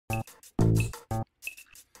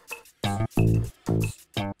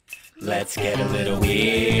Let's get a little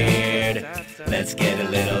weird. Let's get a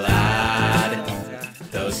little odd.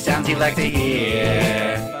 Those sounds you like to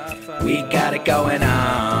hear. We got it going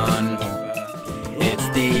on. It's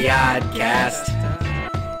the ODDCAST.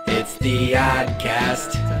 It's the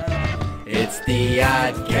ODDCAST. It's the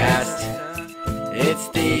ODDCAST. It's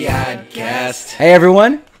the ODDCAST. Hey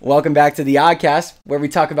everyone, welcome back to the ODDCAST, where we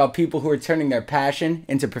talk about people who are turning their passion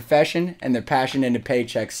into profession and their passion into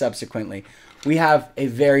paychecks subsequently. We have a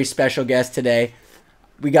very special guest today.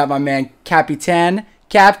 We got my man Captain.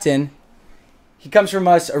 He comes from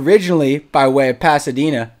us originally by way of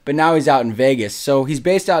Pasadena, but now he's out in Vegas. So he's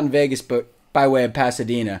based out in Vegas, but by way of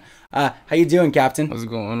Pasadena. How you doing, Captain? What's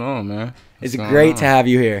going on, man? It's great to have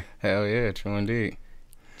you here. Hell yeah, true indeed.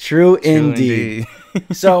 True indeed.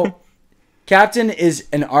 So, Captain is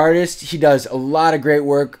an artist. He does a lot of great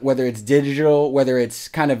work, whether it's digital, whether it's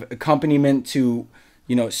kind of accompaniment to,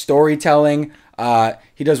 storytelling.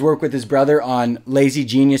 He does work with his brother on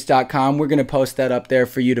lazygenius.com. We're going to post that up there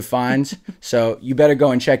for you to find. So you better go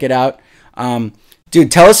and check it out.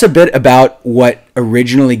 Dude, tell us a bit about what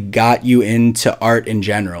originally got you into art in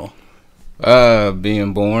general.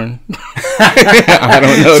 Being born. I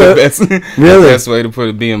don't know the best way to put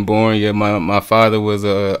it. Being born. Yeah, my father was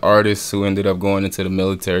an artist who ended up going into the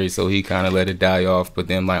military, so he kind of let it die off. But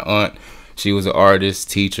then my aunt, she was an artist,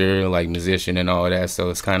 teacher, like musician and all that. So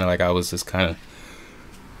it's kind of like I was just kind of,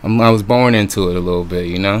 I was born into it a little bit,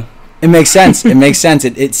 It makes sense.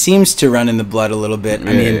 It seems to run in the blood a little bit.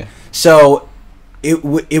 I mean, so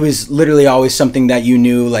it was literally always something that you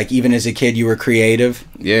knew, like even as a kid, you were creative.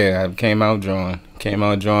 Yeah, I came out drawing.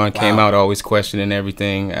 Wow. Came out always questioning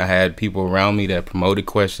everything. I had people around me that promoted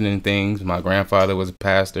questioning things. My grandfather was a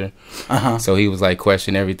pastor, so he was like,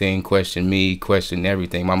 question everything, question me, question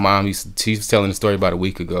everything. My mom she was telling a story about a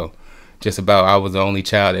week ago, just about I was the only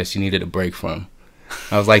child that she needed a break from.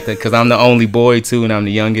 I was like that because I'm the only boy too, and I'm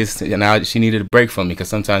the youngest, and she needed a break from me because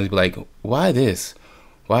sometimes it'd be like, why this,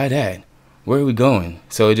 why that, where are we going?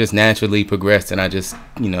 So it just naturally progressed, and I just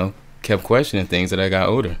kept questioning things as I got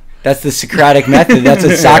older. That's the Socratic method. That's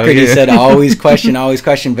what Socrates said. Always question.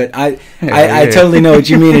 But I totally know what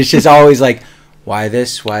you mean. It's just always like, why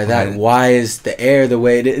this? Why that? Why is the air the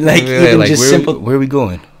way it is? Where are we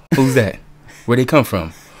going? Who's that? Where they come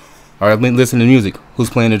from? All right, listen to music.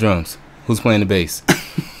 Who's playing the drums? Who's playing the bass?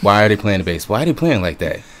 Why are they playing the bass? Why are they playing like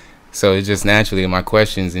that? So it's just naturally my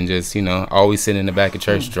questions, and just always sitting in the back of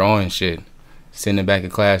church drawing shit, sitting in the back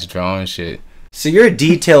of class drawing shit. So you're a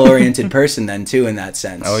detail-oriented person then, too, in that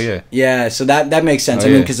sense. Oh, yeah. Yeah, so that makes sense. I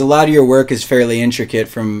mean, because a lot of your work is fairly intricate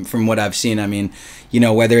from what I've seen. I mean,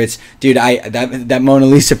 whether it's... Dude, that Mona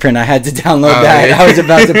Lisa print, I had to download that. Yeah. I was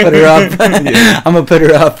about to put her up. I'm going to put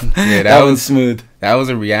her up. Yeah, that was smooth. That was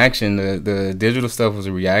a reaction. The digital stuff was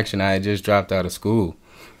a reaction. I had just dropped out of school.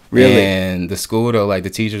 Really? And the school, though, like, the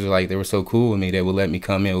teachers were like, they were so cool with me, they would let me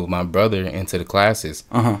come in with my brother into the classes.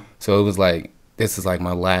 So it was like... This is like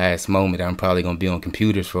my last moment. I'm probably gonna be on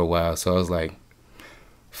computers for a while, so I was like,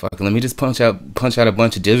 "Fuck, let me just punch out a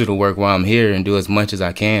bunch of digital work while I'm here and do as much as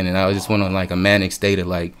I can." And I just went on like a manic state of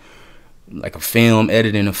like a film,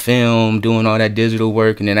 editing a film, doing all that digital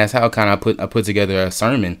work, and then that's how I put together a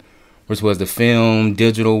sermon, which was the film,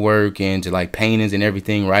 digital work, and just like paintings and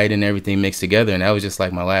everything, writing, everything mixed together. And that was just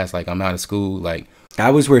like my last, like, I'm out of school, like. That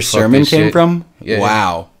was where sermon came from. Yeah.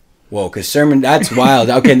 Wow. Whoa, because sermon, that's wild.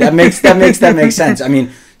 Okay, that makes sense. I mean,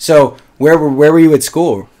 so where were you at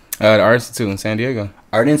school? The Art Institute in San Diego.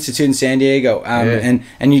 Art Institute in San Diego.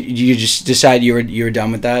 And you just decided you were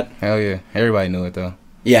done with that? Hell yeah. Everybody knew it though.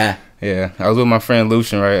 Yeah. Yeah. I was with my friend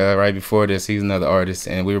Lucian right before this. He's another artist,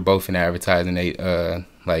 and we were both in the advertising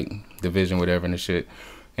like division, whatever, and the shit.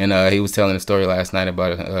 And he was telling a story last night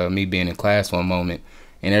about me being in class one moment.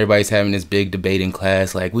 And everybody's having this big debate in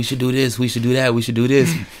class, like, we should do this, we should do that, we should do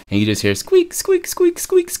this. And you just hear squeak, squeak, squeak,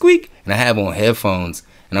 squeak, squeak. And I have on headphones,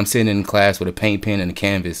 and I'm sitting in class with a paint pen and a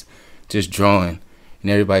canvas, just drawing.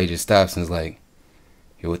 And everybody just stops and is like,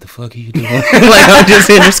 yo, what the fuck are you doing? Like, I'm just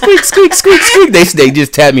in there, squeak, squeak, squeak, squeak. They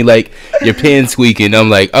just tap me like, your pen squeaking.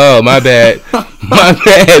 I'm like, oh, my bad, my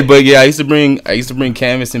bad. But yeah, I used to bring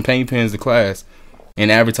canvas and paint pens to class,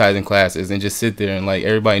 in advertising classes, and just sit there, and like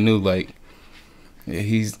everybody knew, like,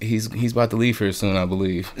 he's about to leave here soon, I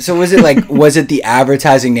believe. So was it the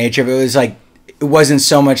advertising nature of it? It was like, it wasn't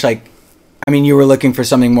so much like, I mean, you were looking for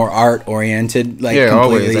something more art oriented, like, yeah,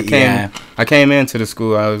 completely. Always. I came into the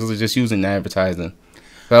school, I was just using advertising.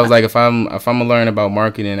 So I was like, if I'm gonna learn about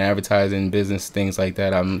marketing, advertising, business, things like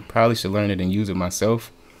that, I probably should learn it and use it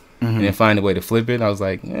myself, and then find a way to flip it. I was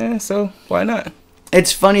like, so why not?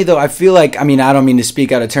 It's funny though. I feel like, I mean, I don't mean to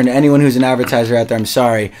speak out of turn to anyone who's an advertiser out there. I'm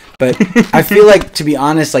sorry, but I feel like, to be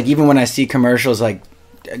honest, like even when I see commercials, like,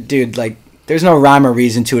 dude, like there's no rhyme or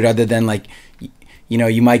reason to it other than like, you know,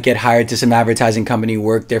 you might get hired to some advertising company,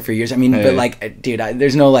 work there for years. I mean, but like, dude,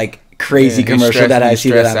 there's no like crazy commercial that I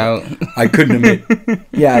see that I couldn't admit.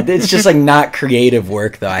 Yeah, it's just like not creative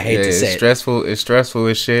work though. I hate to say stressful. It's stressful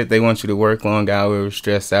as shit. They want you to work long hours,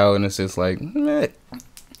 stress out, and it's just like, meh.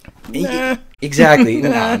 Nah. Exactly.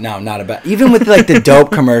 No, not about. Even with like the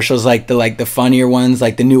dope commercials, like the funnier ones,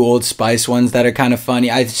 like the new Old Spice ones that are kind of funny.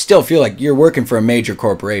 I still feel like you're working for a major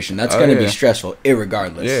corporation. That's going to be stressful,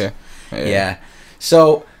 irregardless. Yeah.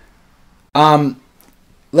 So,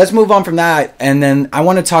 let's move on from that, and then I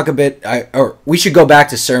want to talk a bit. Or we should go back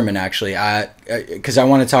to sermon actually, because I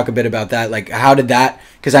want to talk a bit about that. Like, how did that?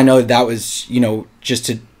 Because I know that was, you know, just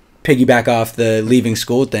to piggyback off the leaving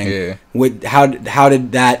school thing. Yeah. How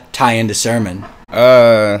did that tie into sermon?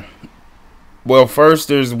 Well, first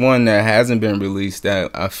there's one that hasn't been released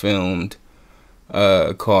that I filmed,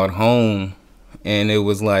 called Home, and it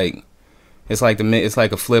was like, it's like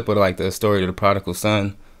a flip of like the story of the prodigal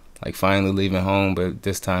son, like finally leaving home, but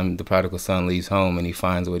this time the prodigal son leaves home and he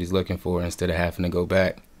finds what he's looking for instead of having to go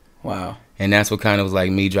back. Wow. And that's what kind of was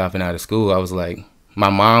like me dropping out of school. I was like, my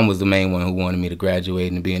mom was the main one who wanted me to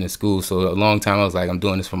graduate and be in school. So a long time I was like, I'm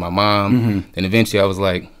doing this for my mom. Mm-hmm. Then eventually I was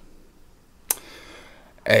like,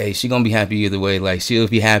 hey, she gonna be happy either way. Like, she'll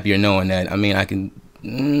be happier knowing that. I mean, I can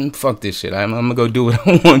fuck this shit. I'm gonna go do what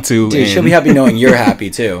I want to. Dude, she'll be happy knowing you're happy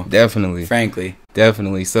too. Definitely. Frankly.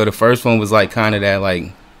 Definitely. So the first one was like kind of that,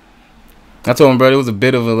 like, I told him, brother, it was a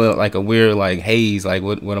bit of a weird like haze. Like,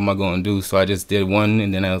 what am I gonna do? So I just did one,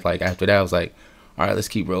 and then I was like, after that, I was like, all right, let's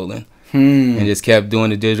keep rolling. And just kept doing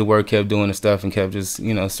the digital work, kept doing the stuff, and kept just,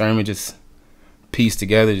 you know, sermon just pieced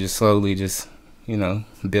together, just slowly just, you know,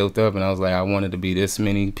 built up. And I was like, I wanted to be this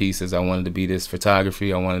many pieces. I wanted to be this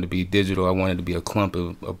photography. I wanted to be digital. I wanted to be a clump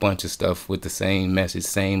of a bunch of stuff with the same message,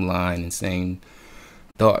 same line, and same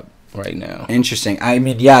thought right now. Interesting. I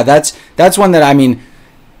mean, yeah, that's one that, I mean,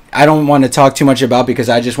 I don't want to talk too much about because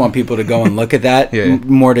I just want people to go and look at that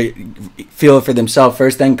more to feel it for themselves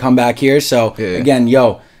first, then come back here. So again,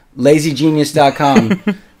 lazygenius.com.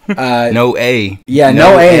 No A. Yeah,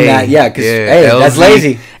 no A in that. Yeah, because that's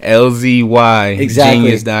lazy. LZY. Exactly.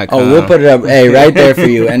 Genius.com. Oh, we'll put it up A right there for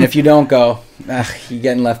you. And if you don't go, you're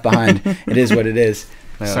getting left behind. It is what it is.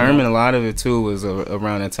 Sermon, a lot of it too was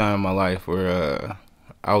around that time in my life where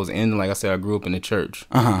I was ending, like I said, I grew up in the church.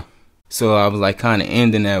 So I was like kind of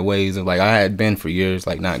ending that ways of like, I had been for years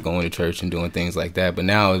like not going to church and doing things like that, but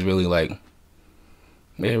now it's really like,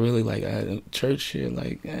 really like church shit,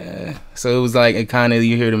 like so it was like, it kind of,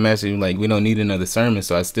 you hear the message like, we don't need another sermon.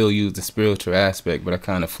 So I still use the spiritual aspect, but I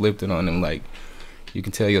kind of flipped it on them. Like, you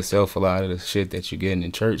can tell yourself a lot of the shit that you're getting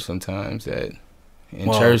in church sometimes, that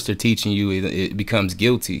in church they're teaching you, it becomes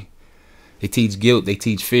guilty. They teach guilt, they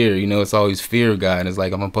teach fear. You know, it's always fear of God. It's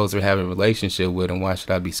like, I'm supposed to have a relationship with him. Why should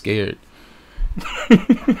I be scared?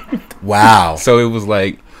 Wow. So it was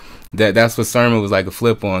like that's what sermon was like, a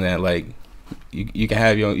flip on that. Like, you can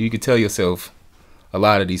have you can tell yourself a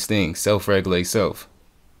lot of these things, self-regulate self.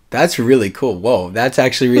 That's really cool. Whoa, that's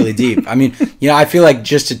actually really deep. I mean, you know, I feel like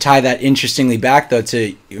just to tie that interestingly back though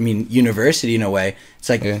to, I mean, university in a way, it's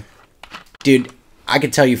like, dude, I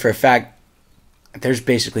could tell you for a fact, there's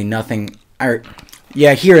basically nothing.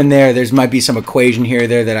 Here and there might be some equation here or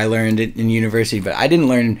there that I learned in university, but I didn't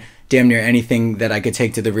learn damn near anything that I could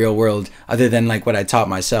take to the real world other than like what I taught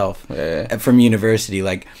myself from university.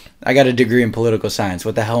 Like, I got a degree in political science.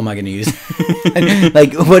 What the hell am I going to use?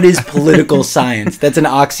 Like, what is political science? That's an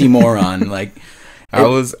oxymoron. Like, I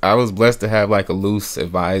was blessed to have like a loose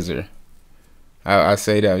advisor. I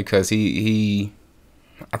say that because he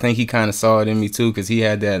I think he kind of saw it in me too, because he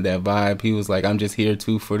had that vibe. He was like, I'm just here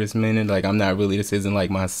too for this minute. Like, I'm not really, this isn't like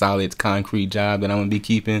my solid concrete job that I'm going to be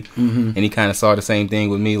keeping. And he kind of saw the same thing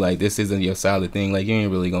with me. Like, this isn't your solid thing. Like, you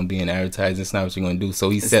ain't really going to be in advertising. It's not what you're going to do. So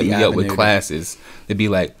he set me up with classes to be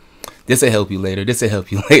like, this will help you later. This will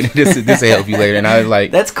help you later. This will help you later. And I was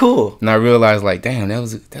like, that's cool. And I realized, like, damn, that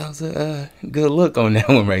was a good look on that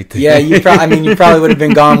one right there. Yeah, you probably would have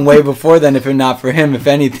been gone way before then if not for him, if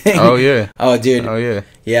anything. Oh yeah. Oh dude. Oh yeah.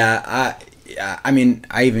 Yeah. I mean,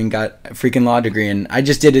 I even got a freaking law degree, and I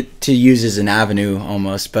just did it to use as an avenue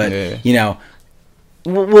almost. But you know,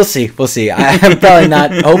 we'll see. We'll see. I'm probably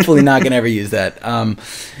not. Hopefully, not gonna ever use that.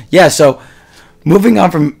 Yeah. So, moving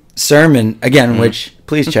on from sermon again, which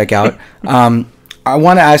please check out. I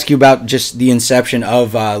want to ask you about just the inception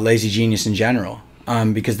of Lazy Genius in general,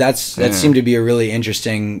 because that seemed to be a really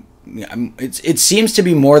interesting. It seems to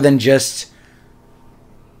be more than just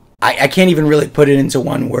I can't even really put it into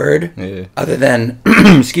one word. Yeah. Other than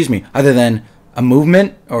other than a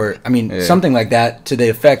movement, or I mean something like that to the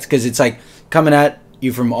effect, because it's like coming at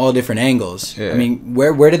you from all different angles. I mean,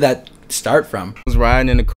 where did that start from? I was riding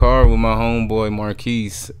in the car with my homeboy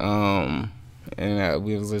Marquise, and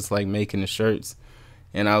we was just like making the shirts,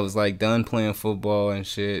 and I was like done playing football and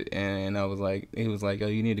shit, and I was like, he was like, oh,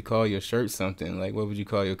 you need to call your shirt something. Like, what would you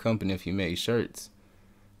call your company if you made shirts?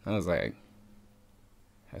 I was like,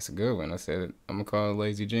 that's a good one. I said, I'm gonna call it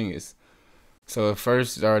Lazy Genius. So it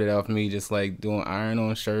first started off me just like doing iron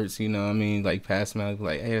on shirts, you know what I mean, like passing out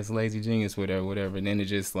like, hey, it's Lazy Genius, whatever. And then it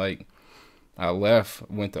just like, I left,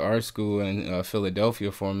 went to art school in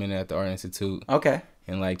Philadelphia for a minute at the Art Institute. Okay.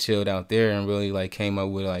 And like chilled out there and really like came up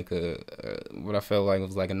with like a what I felt like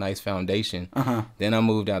was like a nice foundation. Then I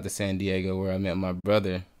moved out to San Diego where I met my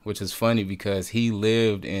brother, which is funny because he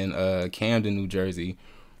lived in Camden, New Jersey,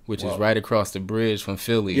 which is right across the bridge from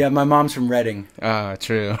Philly. Yeah, my mom's from Reading. Ah,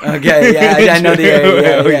 true. Okay, yeah, I know the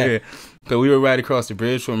area. Yeah. But we were right across the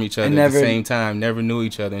bridge from each other at the same time. Never knew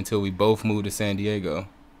each other until we both moved to San Diego.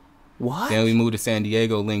 What? Then we moved to San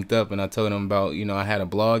Diego, linked up, and I told him about, you know, I had a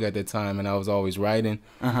blog at the time and I was always writing.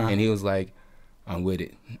 And he was like, I'm with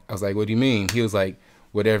it. I was like, what do you mean? He was like,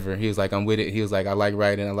 whatever. He was like, I'm with it. He was like, I like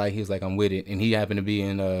writing. He was like, I'm with it. And he happened to be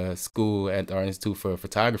in school at the Art Institute for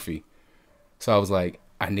photography. So I was like,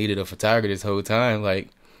 I needed a photographer this whole time. Like,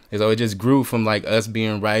 so it just grew from like us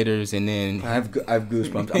being writers, and then I have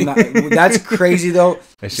goosebumps. I'm not. That's crazy though.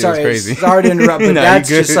 That shit was crazy. Sorry to interrupt, but that's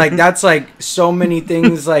just like so many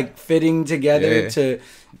things like fitting together. To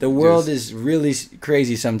the world is really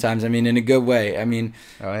crazy sometimes. I mean, in a good way. I mean,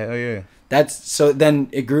 oh hell yeah. That's so. Then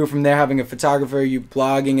it grew from there, having a photographer, you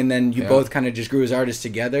blogging, and then you both kind of just grew as artists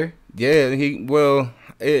together. Yeah,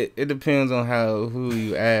 it depends on who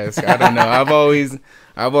you ask. I don't know.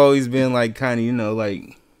 I've always been like kind of, you know,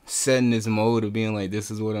 like setting this mode of being like,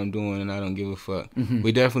 this is what I'm doing and I don't give a fuck.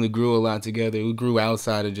 We definitely grew a lot together. We grew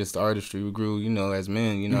outside of just artistry. We grew, you know, as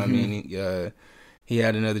men, you know what I mean? He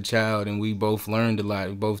had another child and we both learned a lot.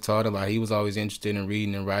 We both taught a lot. He was always interested in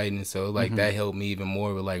reading and writing. And so like that helped me even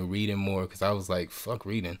more with like reading more, because I was like, fuck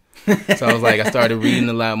reading. So I was like, I started reading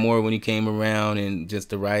a lot more when he came around, and just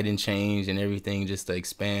the writing changed and everything just to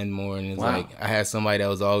expand more. And it's like, I had somebody that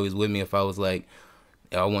was always with me. If I was like,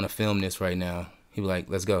 I want to film this right now, he'd be like,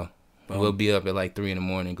 let's go. We'll be up at like 3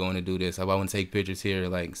 a.m. going to do this. I want to take pictures here.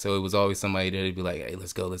 Like, so it was always somebody there to be like, hey,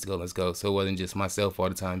 let's go. So it wasn't just myself all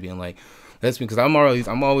the time being like, that's because I'm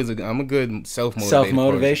a good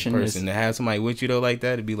self-motivation person. To have somebody with you though like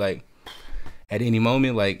that, it'd be like, at any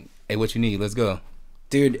moment, like, hey, what you need? Let's go.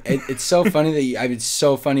 Dude, it's so funny it's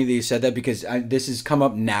so funny that you said that, because this has come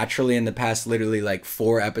up naturally in the past literally like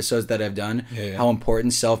 4 episodes that I've done. How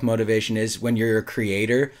important self-motivation is when you're a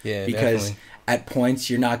creator. Because definitely. At points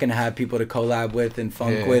you're not going to have people to collab with and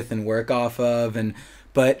funk with and work off of,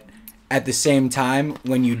 but at the same time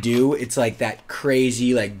when you do, it's like that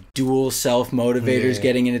crazy like dual self-motivators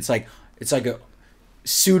getting in. It's like a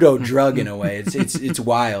pseudo drug in a way. It's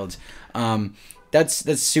wild.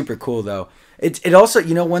 That's super cool though. It also,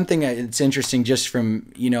 you know, one thing it's interesting just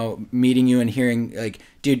from, you know, meeting you and hearing, like,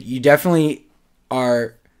 dude, you definitely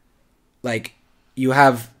are, like, you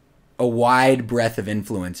have a wide breadth of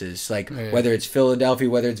influences, like whether it's Philadelphia,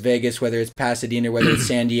 whether it's Vegas, whether it's Pasadena, whether it's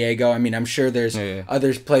San Diego. I mean, I'm sure there's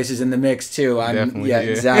other places in the mix too.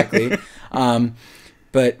 Exactly.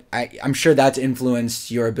 But I'm sure that's influenced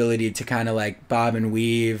your ability to kind of like bob and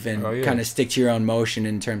weave and kind of stick to your own motion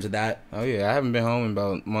in terms of that. Oh yeah, I haven't been home in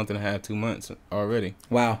about a month and a half, 2 months already.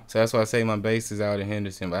 Wow. So that's why I say my base is out in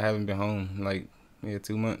Henderson, but I haven't been home in like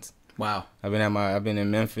 2 months. Wow. I've been in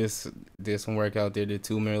Memphis, did some work out there, did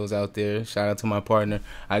 2 murals out there. Shout out to my partner.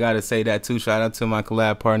 I gotta say that too. Shout out to my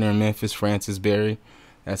collab partner in Memphis, Frances Berry.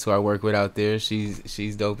 That's who I work with out there.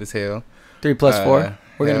 She's dope as hell. 3 + 4.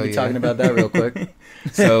 We're gonna be talking about that real quick.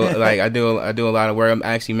 So like I do a lot of work.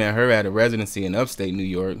 I actually met her at a residency in upstate New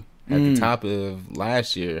York at the top of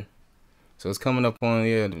last year. So it's coming up on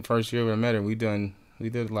the first year I met her. We did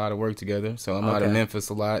a lot of work together. So I'm out of Memphis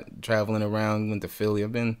a lot, traveling around, went to Philly.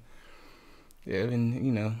 I've been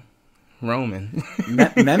you know, roaming.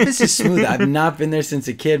 Memphis is smooth. I've not been there since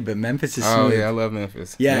a kid, but Memphis is smooth. Oh yeah, I love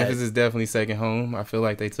Memphis. Yeah, Memphis is definitely second home. I feel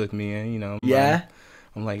like they took me in. You know. Yeah.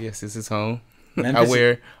 I'm like, yes, this is home. I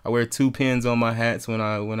wear 2 pins on my hats when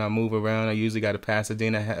I move around. I usually got a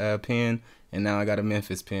Pasadena pin, and now I got a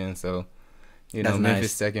Memphis pin. So, you know,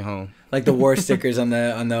 Memphis second home. Like the war stickers on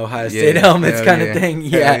the Ohio State helmets kind of thing.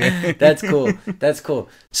 Yeah, that's cool. That's cool.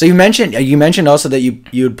 So you mentioned also that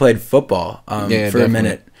you had played football for definitely. A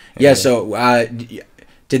minute. Yeah. So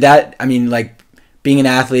did that? I mean, like being an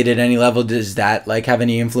athlete at any level, does that like have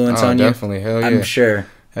any influence on you? Definitely. Hell yeah. I'm sure.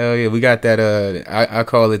 Hell yeah, we got that. I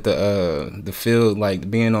call it the field, like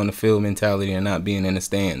being on the field mentality and not being in the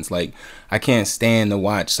stands. Like, I can't stand to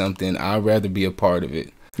watch something. I'd rather be a part of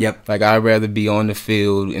it. Yep. Like, I'd rather be on the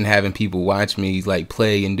field and having people watch me like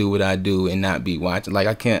play and do what I do and not be watching. Like,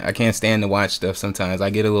 I can't stand to watch stuff sometimes. I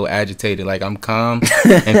get a little agitated. Like, I'm calm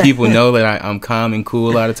and people know that I'm calm and cool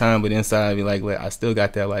a lot of time, but inside I be like I still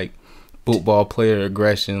got that like football player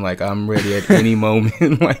aggression. Like, I'm ready at any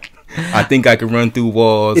moment. Like, I think I could run through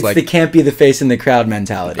walls. It's like, the can't be the face in the crowd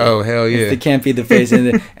mentality. Oh, hell yeah. It's the can't be the face in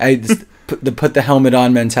the put the helmet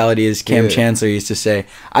on mentality, as Cam Chancellor used to say.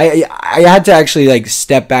 I had to actually like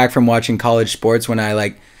step back from watching college sports when I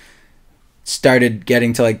like started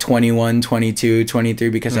getting to like 21, 22, 23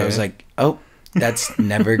 because I was like, oh, that's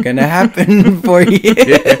never gonna happen for you.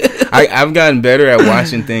 I've gotten better at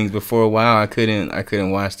watching things, but for a while I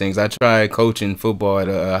couldn't watch things. I tried coaching football at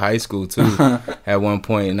a high school too at one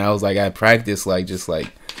point, and I was like at practice like just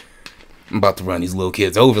like I'm about to run these little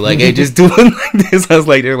kids over, like, hey, just do it like this. I was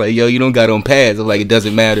like, they're like, yo, you don't got on pads. I'm like, it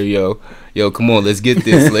doesn't matter, yo, come on, let's get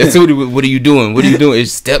this. What are you doing? What are you doing?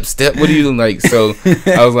 It's step. What are you doing? Like, so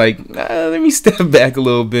I was like, let me step back a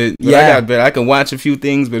little bit. But I got better. I can watch a few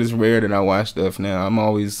things, but it's rare that I watch stuff now. I'm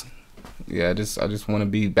always, I just want to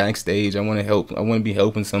be backstage. I want to help. I want to be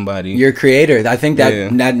helping somebody. You're a creator. I think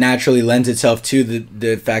that naturally lends itself to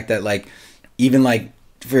the fact that like, even like,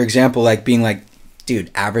 for example, like being like,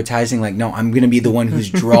 dude, advertising, like, no, I'm gonna be the one who's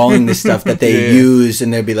drawing the stuff that they use,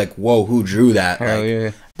 and they'll be like, whoa, who drew that? Hell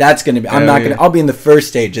like, that's gonna be, I'm not gonna, I'll be in the first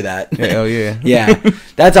stage of that. Hell yeah. Yeah,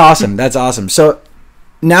 that's awesome. So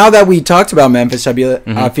now that we talked about Memphis, I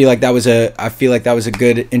feel like that was a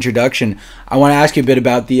good introduction. I want to ask you a bit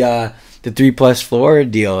about the 3+ floor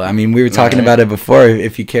deal. I mean, we were talking about it before.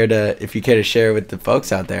 If you care to share with the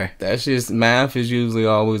folks out there. That's just, math is usually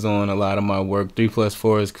always on a lot of my work.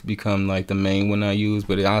 3+4 has become like the main one I use,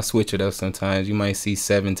 but I'll switch it up sometimes. You might see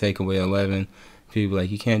 7 take away 11. People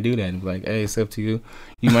like, you can't do that. And be like, hey, it's up to you.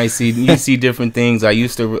 You might see different things. I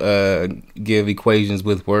used to give equations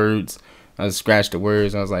with words. I scratched the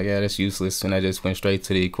words. I was like, yeah, that's useless, and I just went straight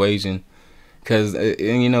to the equation because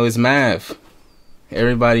it's math.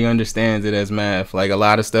 Everybody understands it as math. Like, a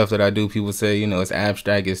lot of stuff that I do, people say, it's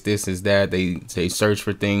abstract, it's this, it's that. They search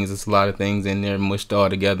for things. There's a lot of things in there mushed all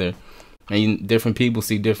together. And different people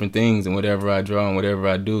see different things, and whatever I draw and whatever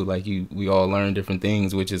I do, like, we all learn different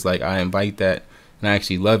things, which is like, I invite that, and I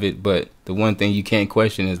actually love it. But the one thing you can't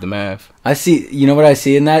question is the math. I see, you know what I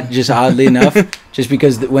see in that? Just oddly enough, just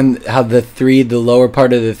because how the lower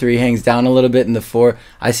part of the 3 hangs down a little bit, and the 4,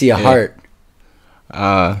 I see a heart.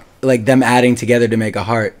 Like them adding together to make a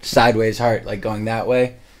heart, sideways heart, like going that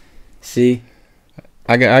way. See,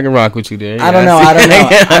 I can rock with you there. I don't know.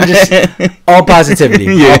 I'm just all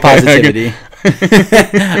positivity. All positivity.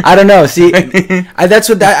 I don't know. See,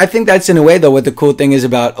 I think that's in a way though. What the cool thing is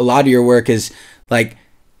about a lot of your work is like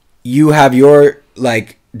you have your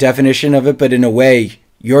like definition of it, but in a way,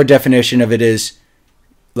 your definition of it is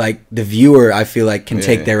like the viewer, I feel like, can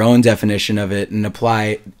take their own definition of it and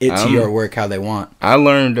apply it to your work how they want. I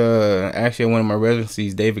learned actually at one of my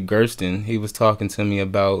residencies, David Gersten, he was talking to me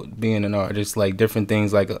about being an artist, like different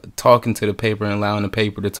things, like talking to the paper and allowing the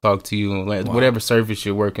paper to talk to you, like whatever surface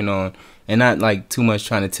you're working on, and not like too much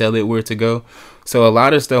trying to tell it where to go. So a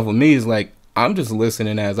lot of stuff with me is like, I'm just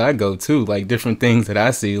listening as I go too, like different things that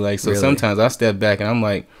I see. Like, so sometimes I step back and I'm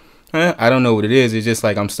like, I don't know what it is. It's just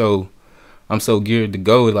like I'm so geared to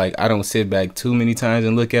go. Like, I don't sit back too many times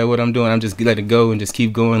and look at what I'm doing. I'm just let it go and just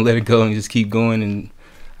keep going, let it go and just keep going, and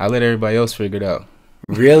I let everybody else figure it out.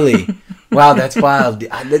 Really? Wow, that's wild.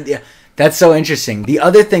 That's so interesting. The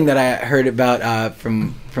other thing that I heard about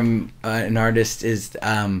from an artist is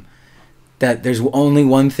that there's only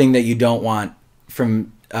one thing that you don't want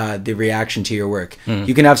from the reaction to your work.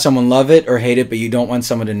 You can have someone love it or hate it, but you don't want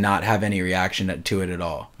someone to not have any reaction to it at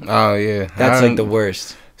all. Oh yeah, that's like the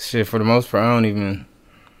worst. Shit, for the most part, I don't even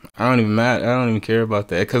care about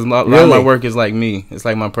that, because a lot of my work is like me. It's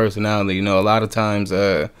like my personality. A lot of times,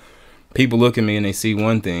 people look at me and they see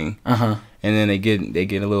one thing, and then they get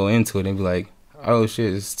a little into it and be like, "Oh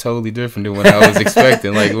shit, it's totally different than what I was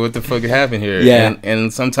expecting. Like, what the fuck happened here?" Yeah.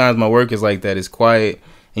 And sometimes my work is like that. It's quiet,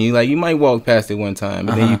 and you might walk past it one time,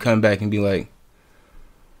 and then you come back and be like,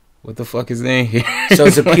 "What the fuck is in here?" So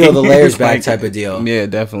it's a peel the layers back type of deal. Yeah,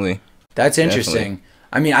 definitely. That's interesting. Definitely.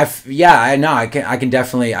 I mean, I know. I can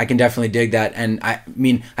definitely dig that, and I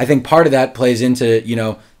mean, I think part of that plays into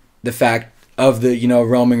the fact of the, you know,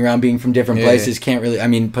 roaming around, being from different places, can't really, I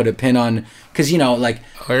mean, put a pin on, because, you know, like,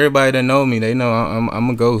 everybody that know me, they know I'm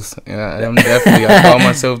a ghost. I'm definitely, I call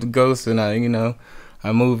myself the ghost, and I, you know,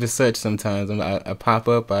 I move as such sometimes. I pop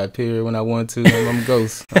up, I appear when I want to. I'm a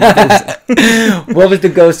ghost. What was the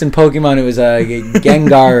ghost in Pokemon? It was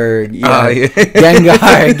Gengar. Or, yeah.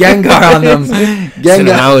 Gengar on them.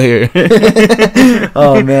 Gengar out here.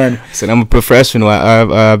 Oh man! Said I'm a professional.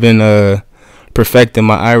 I've been perfecting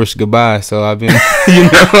my Irish goodbye. So I've been, you know,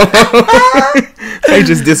 I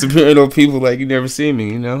just disappearing on people like you never see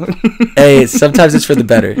me. You know. Hey, sometimes it's for the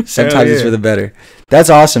better. Sometimes it's for the better. That's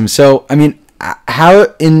awesome. So I mean,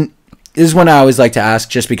 this is one I always like to ask,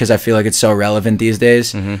 just because I feel like it's so relevant these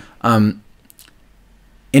days. Mm-hmm.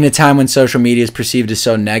 In a time when social media is perceived as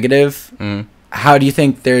so negative, how do you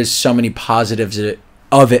think there's so many positives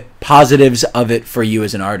of it for you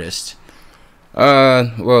as an artist?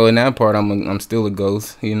 Well, in that part, I'm still a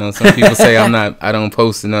ghost. You know, some people say I don't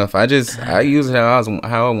post enough. I use it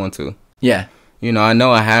how I want to. Yeah. You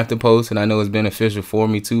know I have to post, and I know it's beneficial for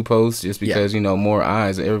me to post, just because, you know, more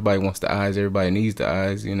eyes. Everybody wants the eyes. Everybody needs the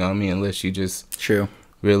eyes. You know what I mean? Unless you just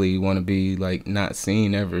really want to be, like, not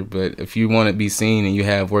seen ever. But if you want to be seen and you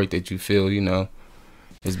have work that you feel, you know,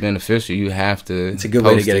 is beneficial, you have to. It's a good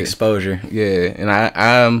way to get exposure. Yeah,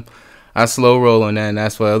 and I slow roll on that, and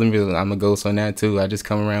that's why other people, I'm a ghost on that too. I just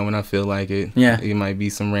come around when I feel like it. Yeah. It might be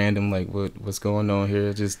some random, like, what's going on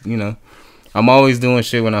here? Just, you know, I'm always doing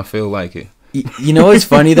shit when I feel like it. You know what's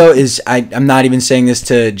funny though is I'm not even saying this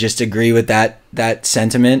to just agree with that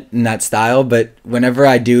sentiment and that style, but whenever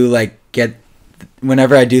I do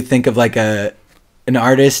think of like an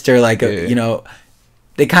artist or like a, you know,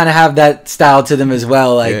 they kind of have that style to them as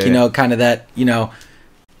well, like, you know, kind of that, you know,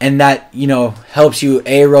 and that, you know, helps you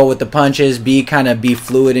A, roll with the punches, B, kind of be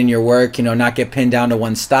fluid in your work, you know, not get pinned down to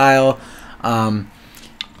one style, and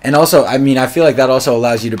also, I mean, I feel like that also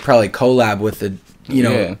allows you to probably collab with the, you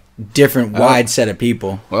know, different wide set of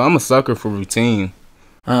people. Well, I'm a sucker for routine,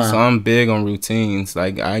 so I'm big on routines.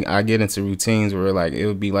 Like I get into routines where, like, it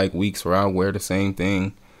would be like weeks where I'll wear the same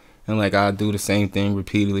thing, and like I'll do the same thing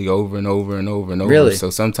repeatedly over and over and over and over. Really?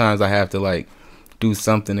 So sometimes I have to like do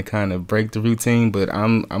something to kind of break the routine, but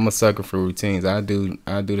I'm a sucker for routines. I do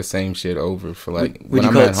the same shit over for like. Would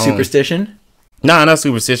you call it superstition? No, not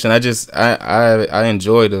superstition. I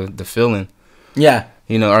enjoy the feeling. Yeah.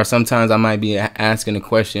 You know, or sometimes I might be asking a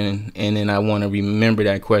question and then I want to remember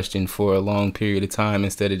that question for a long period of time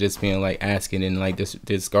instead of just being like asking and like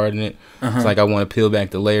discarding it. It's like I want to peel back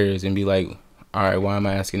the layers and be like, all right, why am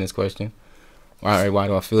I asking this question? All right, why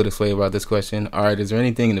do I feel this way about this question? All right, is there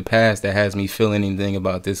anything in the past that has me feel anything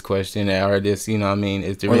about this question? Or this, you know what I mean?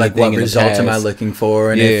 Is there or like anything what results am I looking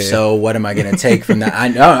for? And if so, what am I going to take from that?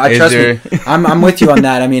 I trust me. I'm with you on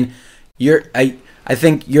that. I mean, I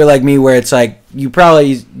think you're like me where it's like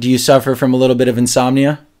do you suffer from a little bit of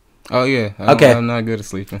insomnia? Oh yeah. Okay. I'm not good at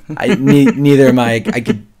sleeping. Neither am I. I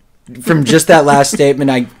could, from just that last statement,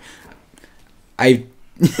 I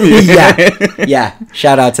yeah.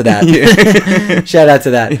 Shout out to that. Yeah. Shout out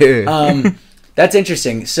to that. Yeah. That's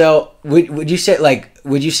interesting. So would you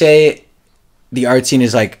say the art scene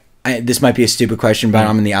is like, this might be a stupid question, but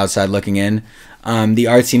I'm on the outside looking in. The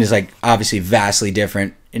art scene is like obviously vastly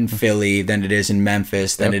different in Philly than it is in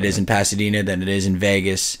Memphis, than it is in Pasadena, than it is in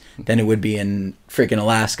Vegas, than it would be in freaking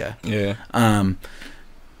Alaska. Yeah.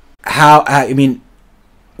 I mean,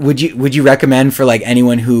 would you recommend for like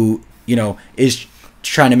anyone who, you know, is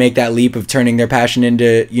trying to make that leap of turning their passion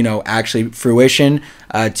into, you know, actually fruition,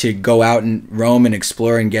 to go out and roam and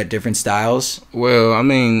explore and get different styles? Well, I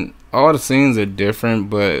mean, all the scenes are different,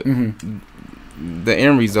 but the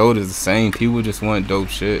end result is the same. People just want dope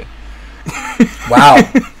shit. Wow.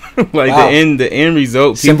 The end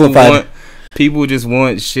result, simplified. People just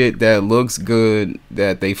want shit that looks good,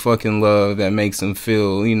 that they fucking love, that makes them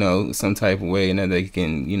feel, you know, some type of way, and that they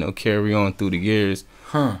can, you know, carry on through the years.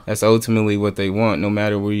 That's ultimately what they want, no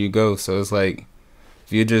matter where you go. So it's like,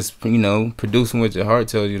 if you're just, you know, producing what your heart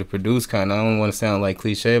tells you to produce, kind of, I don't want to sound like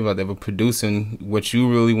cliche about that, but producing what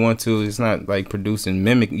you really want to, it's not like producing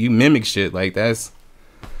mimic shit, like that's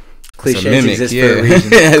cliches exist for a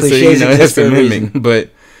reason. So, you know, that's a mimic. But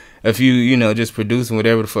if you know, just producing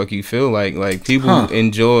whatever the fuck you feel like people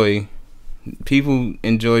enjoy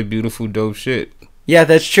beautiful, dope shit. Yeah,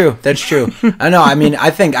 that's true. I know. I mean,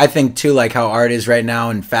 I think too, like how art is right now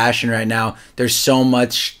and fashion right now, there's so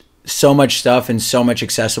much stuff and so much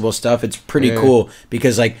accessible stuff. It's pretty cool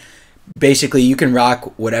because like basically you can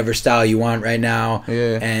rock whatever style you want right now,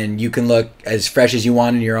 and you can look as fresh as you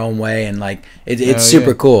want in your own way, and like it's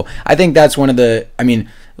super cool. I think that's one of the, I mean,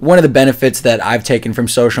 one of the benefits that I've taken from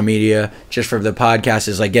social media, just for the podcast,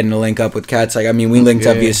 is like getting to link up with cats. Like, I mean, we linked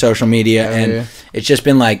up via social media, and it's just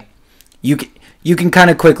been like, you can kind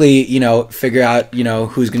of quickly, you know, figure out, you know,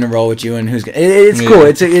 who's gonna roll with you and who's. It's cool.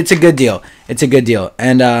 It's a good deal. It's a good deal,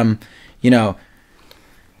 and you know,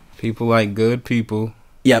 people like good people.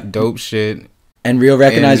 Yep. Dope shit. And real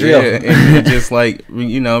recognize real. And just like,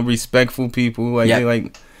 you know, respectful people. Like, they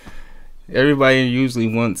like, everybody usually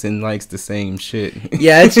wants and likes the same shit.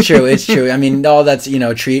 Yeah, it's true. It's true. I mean, all that's, you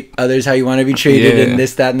know, treat others how you want to be treated and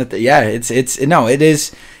this, that, and it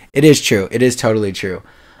is true. It is totally true.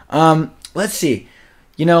 Let's see.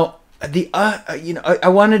 You know, I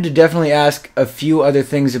wanted to definitely ask a few other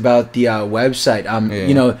things about the website.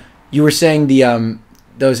 You know, you were saying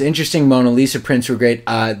those interesting Mona Lisa prints were great.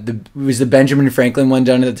 Was the Benjamin Franklin one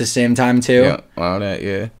done at the same time too? Yeah, all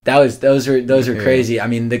that, those were crazy. I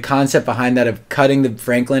mean, the concept behind that of cutting the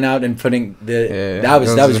Franklin out and putting that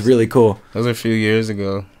was really cool. Those are a few years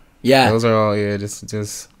ago. Yeah, those are all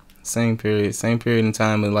just same period in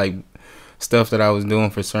time with like stuff that I was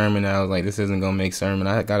doing for sermon. I was like, this isn't gonna make sermon.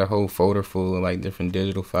 I got a whole folder full of like different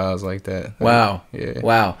digital files like that. Wow.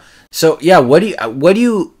 Wow. So yeah, what do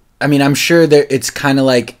you? I mean, I'm sure that it's kind of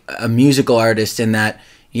like a musical artist in that,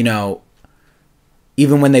 you know,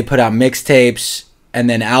 even when they put out mixtapes and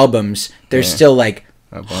then albums, there's still like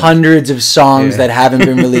hundreds of songs that haven't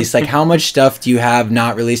been released. Like, how much stuff do you have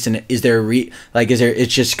not released? And is there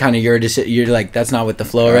it's just kind of you're like, that's not with the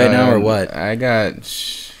flow right now, or what? I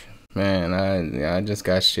just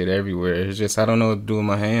got shit everywhere. It's just, I don't know what to do with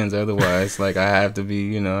my hands otherwise. Like, I have to be,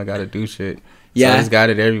 you know, I got to do shit. Yeah, so I just got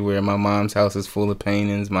it everywhere. My mom's house is full of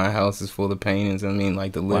paintings. My house is full of paintings. I mean,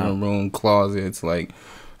 like the living room, closets. Like,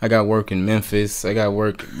 I got work in Memphis. I got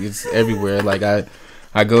work. It's everywhere. Like,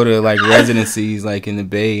 I go to like residencies like in the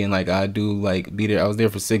Bay, and like I do like be there. I was there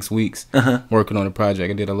for 6 weeks working on a project.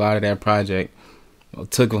 I did a lot of that project. I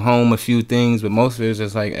took home a few things, but most of it was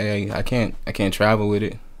just like, hey, I can't travel with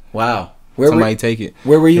it. Wow. Somebody take it.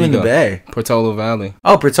 Where were you in the Bay? Portola Valley.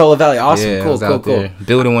 Oh, Portola Valley. Awesome. Yeah, cool. There.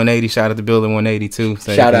 Building 180. Shout out to Building 180 too.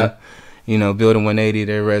 So shout out. You know, Building 180,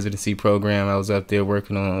 their residency program. I was up there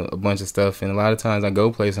working on a bunch of stuff, and a lot of times I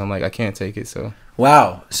go places, I'm like, I can't take it. So.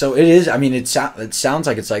 Wow. So it is. I mean, it sounds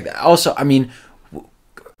like it's like that. Also, I mean,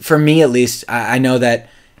 for me at least, I know that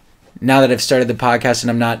now that I've started the podcast and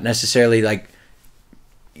I'm not necessarily like,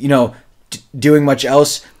 you know, doing much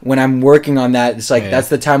else, when I'm working on that, it's like that's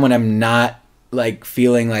the time when I'm not like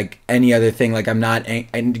feeling like any other thing. Like, I'm not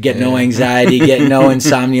get no anxiety, get no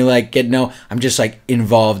insomnia, like I'm just like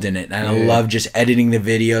involved in it, and I love just editing the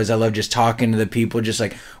videos. I love just talking to the people, just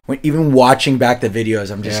like even watching back the videos,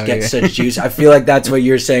 I'm just getting such juice. I feel like that's what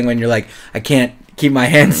you're saying when you're like, I can't keep my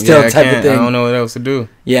hands still type of thing. I don't know what else to do.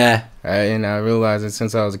 Yeah. And I realized that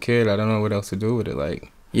since I was a kid, I don't know what else to do with it.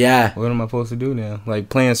 Like, yeah, what am I supposed to do now? Like,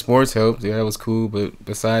 playing sports helped. Yeah, that was cool. But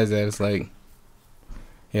besides that, it's like,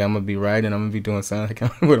 yeah, I'm going to be writing. I'm going to be doing something.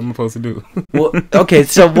 What am I supposed to do? Well, okay.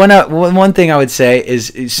 So one thing I would say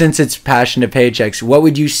is, since it's Passion to Paychecks, what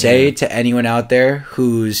would you say to anyone out there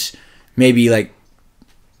who's maybe like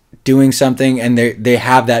doing something and they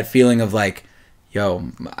have that feeling of like,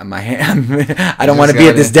 yo, my hand, I don't want to be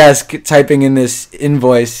at this desk typing in this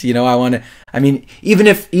invoice. You know, I mean, even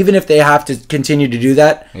if they have to continue to do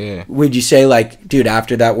that, would you say like, dude,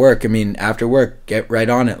 after work, get right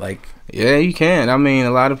on it? Like, yeah, you can. I mean,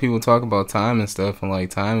 a lot of people talk about time and stuff, and like,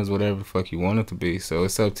 time is whatever the fuck you want it to be. So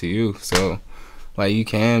it's up to you. So like, you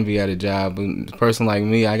can be at a job, but a person like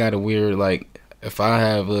me, I got a weird, like, if I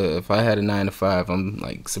had a 9 to 5, I'm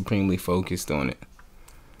like supremely focused on it.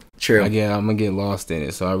 True. Like, yeah, I'm gonna get lost in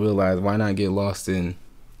it. So I realized, why not get lost in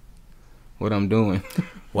what I'm doing?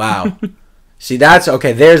 Wow. See, that's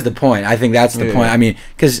okay. There's the point. I think that's the point. I mean,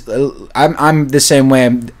 because I'm the same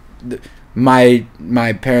way.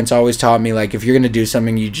 My parents always taught me, like, if you're gonna do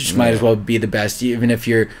something, you just might as well be the best, even if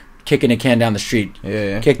you're kicking a can down the street.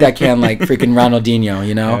 Kick that can like freaking Ronaldinho,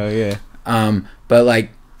 you know. Hell yeah. But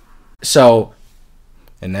like, so.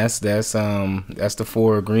 And that's the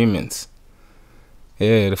 4 agreements.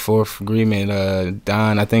 Yeah, the 4th agreement.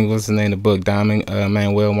 Don, I think, what's the name of the book? Don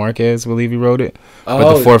Manuel Marquez, I believe he wrote it.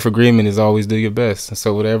 But the 4th agreement is always do your best.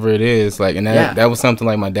 So whatever it is, like, and that was something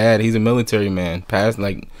like my dad. He's a military man, past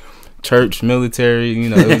like church, military. You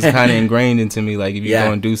know, it was kind of ingrained into me. Like, if you're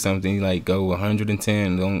gonna do something, like, go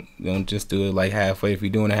 110. Don't just do it like halfway. If you're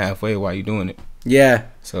doing it halfway, why are you doing it? Yeah.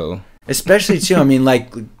 So. Especially too, I mean,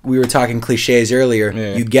 like we were talking cliches earlier,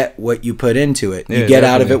 you get what you put into it. You get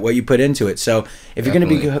out of it what you put into it. So if you're going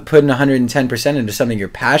to be putting 110% into something you're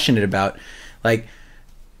passionate about, like,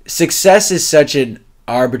 success is such an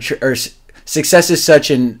arbitrary, success is such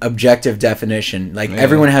an objective definition. Like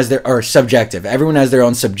everyone has their, or subjective. Everyone has their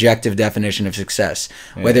own subjective definition of success.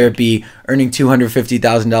 Whether it be earning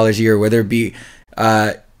 $250,000 a year, whether it be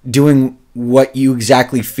doing what you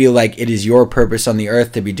exactly feel like it is your purpose on the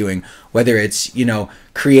earth to be doing, whether it's, you know,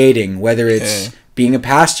 creating, whether it's being a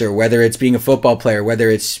pastor, whether it's being a football player, whether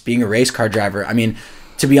it's being a race car driver. I mean,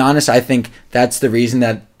 to be honest, I think that's the reason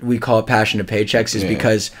that we call it passion to paychecks, is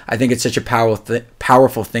because I think it's such a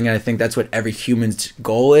powerful thing, and I think that's what every human's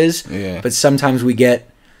goal is. But sometimes we get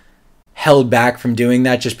held back from doing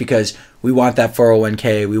that just because we want that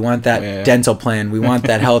 401k, we want that dental plan, we want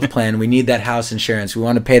that health plan, we need that house insurance, we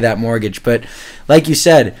want to pay that mortgage. But like you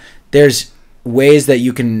said, there's ways that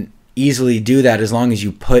you can easily do that as long as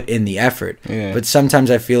you put in the effort. But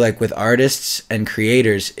sometimes I feel like with artists and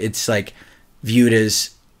creators, it's like viewed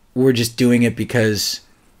as we're just doing it because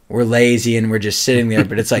we're lazy and we're just sitting there.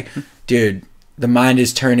 But it's like, dude, the mind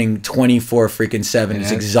is turning 24/7.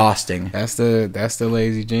 It's exhausting. That's the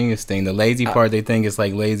lazy genius thing. The lazy part, they think it's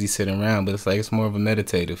like lazy sitting around, but it's like it's more of a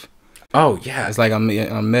meditative. Oh yeah, it's like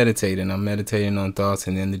I'm meditating. I'm meditating on thoughts,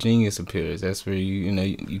 and then the genius appears. That's where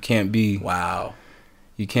you can't be. Wow.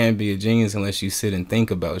 You can't be a genius unless you sit and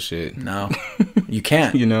think about shit. No, you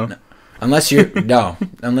can't. No. Unless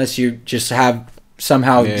you just have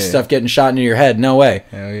somehow stuff getting shot into your head. No way.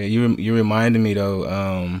 Hell yeah. You reminded me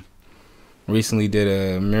though. Recently did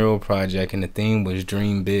a mural project, and the theme was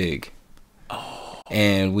dream big.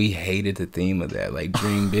 And we hated the theme of that, like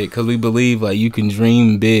dream big, because we believe like you can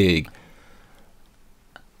dream big,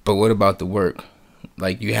 but what about the work?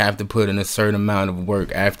 Like you have to put in a certain amount of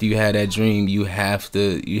work. After you had that dream, you have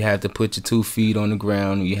to put your 2 feet on the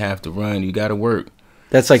ground. You have to run. You got to work.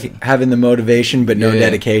 That's like having the motivation but no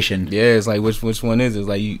dedication. Yeah, it's like which one is it? It's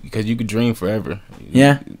like because you could dream forever.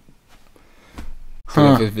 Yeah.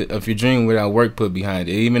 So if you dream without work put behind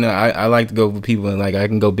it, even though I like to go with people, and like I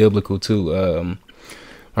can go biblical too.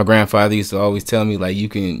 My grandfather used to always tell me like you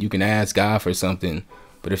can ask God for something,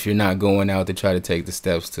 but if you're not going out to try to take the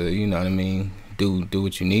steps to, you know what I mean, do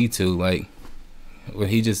what you need to, like, well,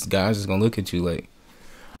 God's just gonna look at you like,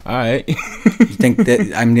 all right. You think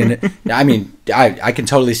that I can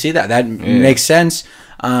totally see that. That makes sense.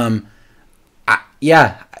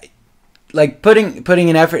 Like putting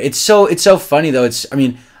in effort. It's so funny though.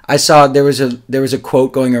 I saw there was a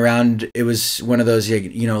quote going around. It was one of those,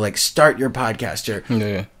 like start your podcast or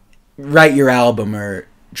write your album or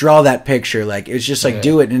draw that picture. Like it's just like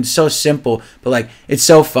do it, and it's so simple, but like it's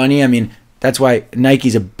so funny. I mean, that's why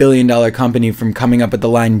Nike's $1 billion company from coming up with the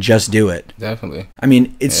line "Just do it." Definitely. I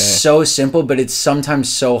mean, it's so simple, but it's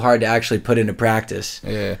sometimes so hard to actually put into practice.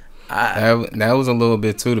 Yeah. That was a little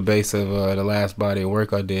bit too the base of the last body of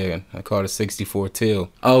work I did. I called it 64 Till.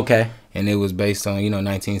 Oh, okay. And it was based on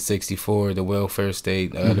 1964, the welfare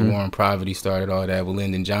state, the war on poverty started all that with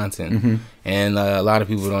Lyndon Johnson, and a lot of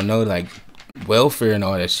people don't know like welfare and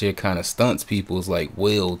all that shit kind of stunts people's like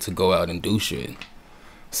will to go out and do shit.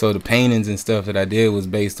 So the paintings and stuff that I did was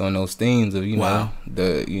based on those themes of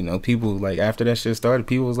people like after that shit started,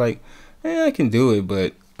 people was like, I can do it,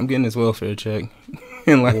 but I'm getting this welfare check.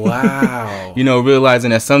 And like, wow. Realizing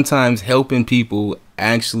that sometimes helping people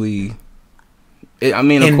actually,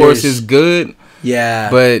 of course it's good. Yeah.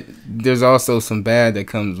 But there's also some bad that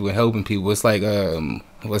comes with helping people. It's like,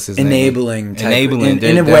 what's his enabling name? Enabling.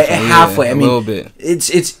 In a way, halfway. A little bit.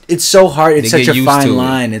 It's so hard. It's such a fine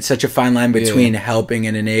line. It's such a fine line between helping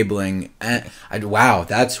and enabling. Wow,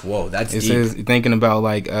 that's deep. Says, thinking about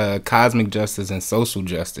like cosmic justice and social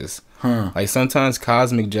justice. Like sometimes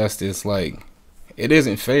cosmic justice, like, it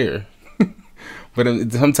isn't fair, but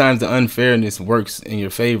sometimes the unfairness works in your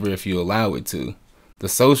favor if you allow it to. The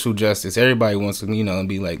social justice, everybody wants to,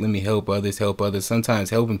 be like, let me help others. Sometimes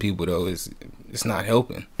helping people though it's not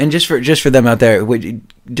helping. And just for them out there, would you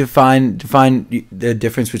define the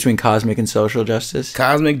difference between cosmic and social justice?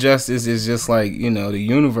 Cosmic justice is just like the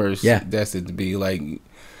universe. Yeah, that's it to be like.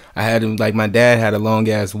 I had like my dad had a long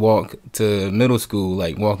ass walk to middle school,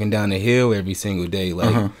 like walking down the hill every single day,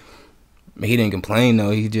 like. He didn't complain though.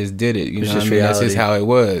 He just did it. That's just how it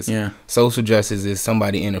was. Yeah. Social justice is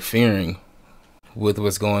somebody interfering with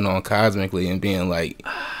what's going on cosmically and being like,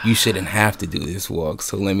 you shouldn't have to do this walk,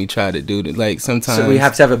 so let me try to do it. Like sometimes. So we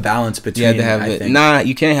have to have a balance between. You have to have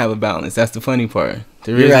you can't have a balance. That's the funny part.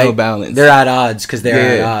 There is no balance. They're at odds because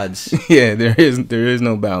they're at odds. Yeah, there is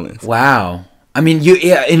no balance. Wow. I mean,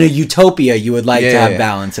 in a utopia, you would like to have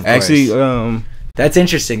balance. Of course. Actually, that's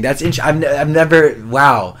interesting. I've never.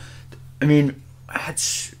 Wow. I mean,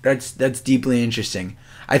 that's deeply interesting.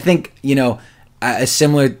 I think, a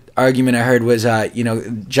similar argument I heard was,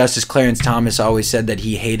 Justice Clarence Thomas always said that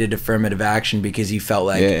he hated affirmative action because he felt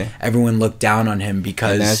like everyone looked down on him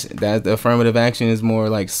because that the affirmative action is more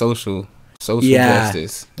like social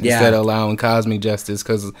justice instead of allowing cosmic justice.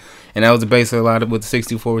 And that was the base of a lot of with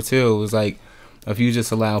 64 too. It was like if you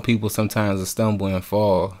just allow people sometimes to stumble and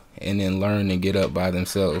fall and then learn and get up by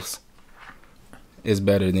themselves, it's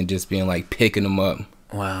better than just being like picking them up.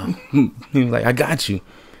 Wow. He was like, I got you.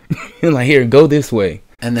 Like, here, go this way.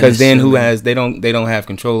 Because then they don't have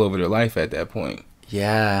control over their life at that point.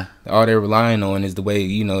 Yeah. All they're relying on is the way,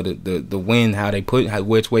 the wind,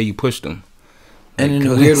 which way you push them. And in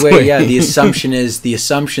a weird way, the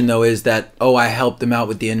assumption though is that, I helped them out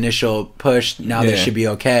with the initial push. Now they should be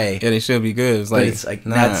okay. Yeah, they should be good. It's like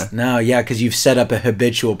because you've set up a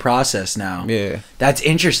habitual process now. Yeah, that's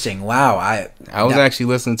interesting. Wow, I was actually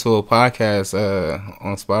listening to a podcast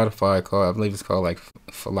on Spotify I believe it's called like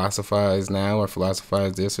Philosophize Now or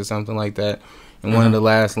Philosophize This or something like that. And one of the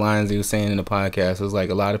last lines he was saying in the podcast was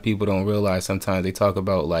like, a lot of people don't realize sometimes they talk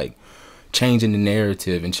about like changing the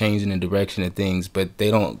narrative and changing the direction of things, but they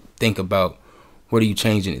don't think about what are you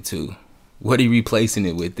changing it to, what are you replacing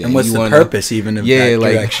it with, and what's the purpose even of that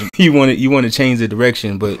direction. you want to change the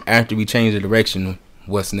direction, but after we change the direction,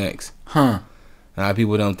 what's next? A lot of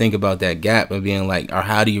people don't think about that gap of being like, or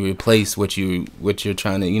how do you replace what you're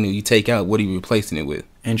trying to, you take out, what are you replacing it with?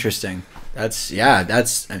 Interesting. That's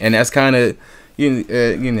kind of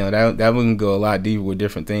that wouldn't go a lot deeper with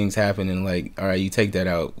different things happening. Like, all right, you take that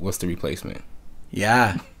out, what's the replacement?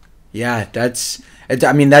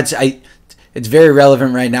 It's very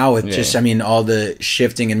relevant right now with just all the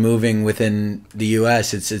shifting and moving within the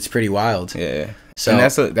U.S. It's pretty wild. So and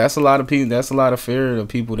that's a lot of people. That's a lot of fear of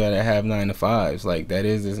people that have 9 to 5s. Like that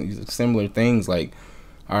is similar things. Like,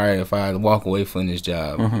 all right, if I walk away from this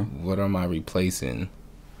job, what am I replacing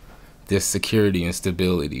this security and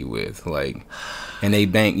stability with? Like, and they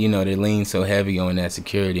bank, they lean so heavy on that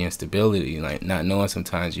security and stability, like not knowing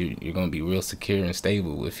sometimes you're gonna be real secure and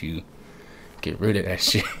stable if you get rid of that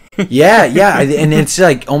shit. And it's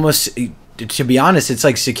like almost, to be honest, it's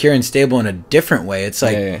like secure and stable in a different way. It's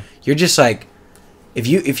like you're just like,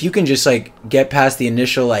 if you can just like get past the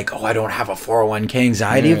initial like, I don't have a 401k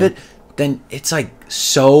anxiety of it, then it's like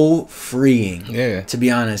so freeing. To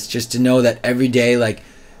be honest, just to know that every day, like,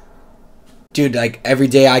 dude, like every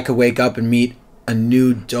day I could wake up and meet a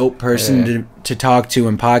new dope person to talk to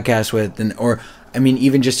and podcast with,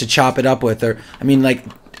 even just to chop it up with, like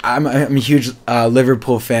I'm a huge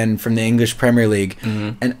Liverpool fan from the English Premier League,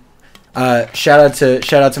 and shout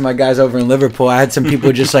out to my guys over in Liverpool. I had some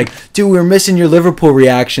people just like, dude, we were missing your Liverpool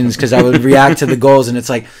reactions because I would react to the goals, and it's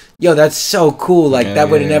like, yo, that's so cool. Like that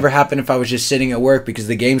would have never happened if I was just sitting at work because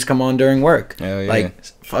the games come on during work. Like,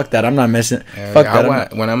 fuck that, I'm not missing.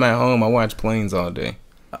 When I'm at home, I watch planes all day.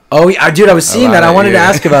 Oh yeah, dude, I was seeing that. I wanted to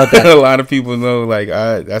ask about that. A lot of people know, like,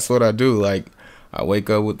 that's what I do. Like, I wake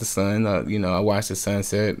up with the sun. I watch the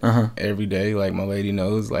sunset every day. Like, my lady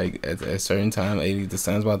knows, like, at a certain time, the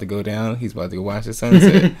sun's about to go down. He's about to go watch the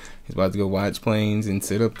sunset. He's about to go watch planes and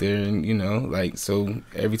sit up there and, like, so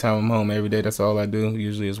every time I'm home, every day, that's all I do.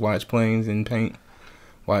 Usually is watch planes and paint.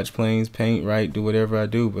 Watch planes, paint, write, do whatever I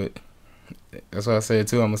do. But that's what I said,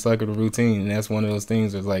 too. I'm a sucker to routine. And that's one of those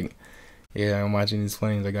things that's like, yeah, I'm watching these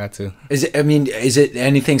planes. I got to. Is it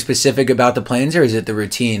anything specific about the planes, or is it the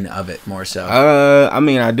routine of it more so?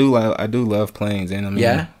 I do love planes, and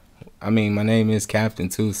my name is Captain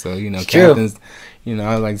too, so captains.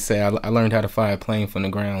 I like to say I learned how to fly a plane from the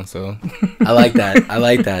ground, so I like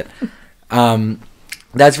that.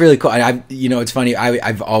 That's really cool. It's funny.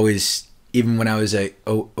 I've always, even when I was a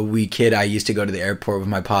wee kid, I used to go to the airport with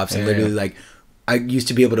my pops and literally like. I used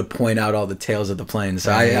to be able to point out all the tails of the planes.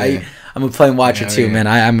 So I'm a plane watcher too, man.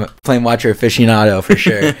 I'm a plane watcher aficionado for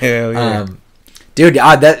sure. Hell yeah. Dude,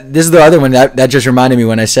 this is the other one that just reminded me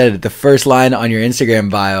when I said it. The first line on your Instagram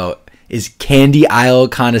bio is Candy Aisle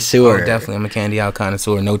Connoisseur. Oh, definitely. I'm a candy aisle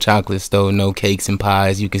connoisseur. No chocolates though, no cakes and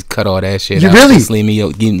pies. You can cut all that shit out. Really? Just leave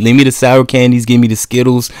me the sour candies, give me the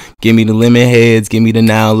Skittles, give me the lemon heads, give me the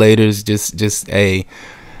Now Laters. Just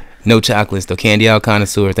no chocolates though. Candy aisle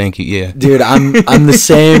connoisseur. Thank you. Yeah, dude, I'm the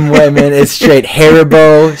same way, man. It's straight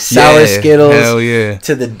Haribo, sour Skittles. Hell yeah,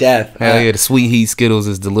 to the death. Hell yeah, the sweet heat Skittles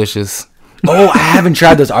is delicious. Oh, I haven't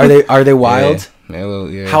tried those. Are they wild?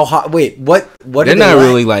 Yeah. How hot? Wait, what? They're not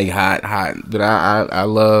really like hot, but I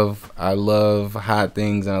love hot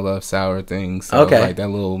things and I love sour things. So like that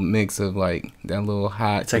little mix of like that little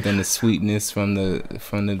hot, it's like, and the sweetness from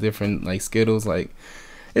the different like Skittles, like.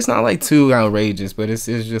 It's not like too outrageous, but it's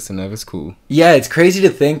just enough. It's cool. Yeah, it's crazy to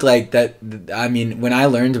think like that. I mean, when I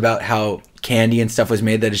learned about how candy and stuff was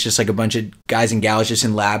made that it's just like a bunch of guys and gals just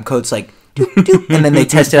in lab coats, like, doop, doop, and then they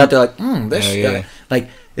test it out. They're like, this, like,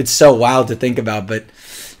 it's so wild to think about, but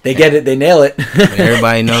they get it, they nail it.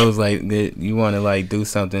 Everybody knows, like, that you want to, like, do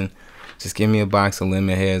something. Just give me a box of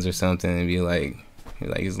lemon heads or something and be like,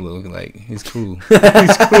 he's a little, like, he's cool.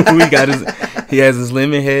 He's cool. He has his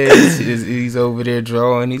lemon heads. He's over there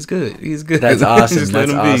drawing. He's good. That's awesome.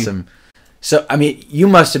 That's awesome. So, I mean, you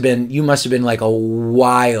must have been like a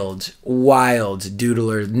wild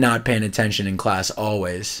doodler, not paying attention in class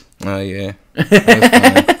always. Oh yeah,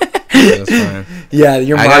 that's fine. Yeah,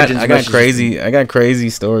 your margins. I got crazy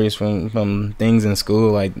stories from things in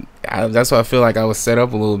school. Like that's why I feel like I was set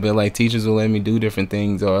up a little bit. Like teachers will let me do different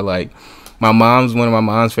things, or like one of my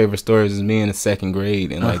mom's favorite stories is me in the second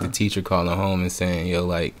grade and like the teacher calling home and saying, "Yo,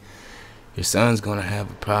 like your son's gonna have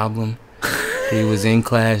a problem." He was in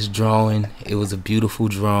class drawing. It was a beautiful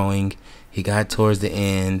drawing. He got towards the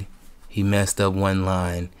end. He messed up one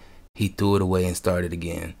line. He threw it away and started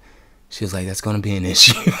again. She was like, that's going to be an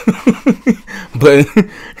issue. But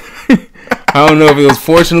I don't know if it was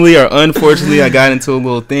fortunately or unfortunately, I got into a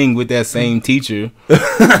little thing with that same teacher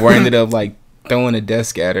where I ended up like throwing a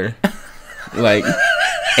desk at her. Like,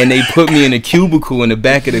 and they put me in a cubicle in the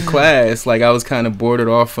back of the class. Like, I was kind of boarded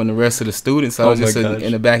off from the rest of the students. So I was just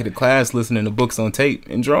in the back of the class listening to books on tape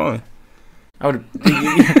and drawing. I would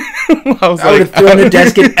have thrown a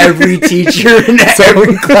desk at every teacher in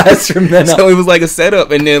every classroom then. So it was like a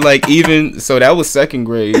setup. And then, like, so that was second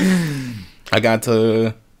grade. I got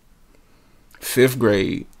to 5th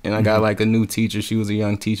grade, and I got, like, a new teacher. She was a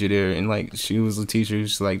young teacher there. And, like, she was a teacher.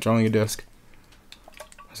 She's like, draw on your desk.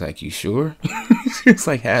 I was like, you sure? She was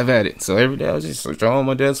like, have at it. So every day I was just drawing on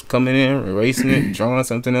my desk, coming in, erasing it, drawing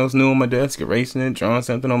something else new on my desk, erasing it, drawing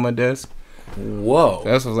something on my desk. Whoa.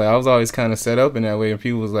 That's what I was always kind of set up in that way. And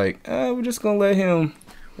people was like, we're just going to let him.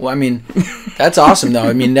 Well, I mean, that's awesome, though.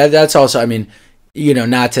 I mean, that's also, I mean, you know,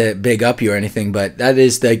 not to big up you or anything, but that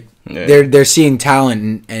is like, they're seeing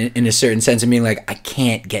talent in a certain sense. I mean, like, I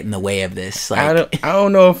can't get in the way of this. Like, I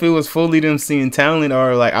don't know if it was fully them seeing talent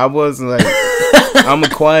or like I wasn't like, I'm a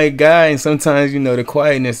quiet guy, and sometimes, you know, the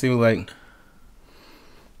quietness, they were like,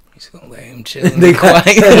 he's gonna let him chill and be quiet.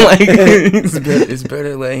 Like, it's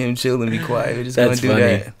better to let him chill and be quiet. We're just gonna do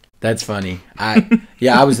that. That's funny.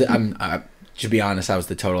 To be honest, I was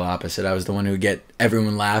the total opposite. I was the one who would get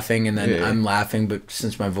everyone laughing, and then I'm laughing, but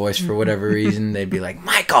since my voice, for whatever reason, they'd be like,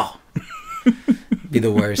 Michael! Be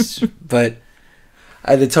the worst. But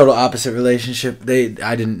I had the total opposite relationship.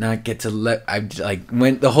 I did not get to I like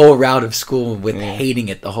went the whole route of school with hating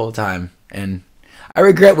it the whole time, and I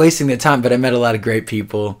regret wasting the time. But I met a lot of great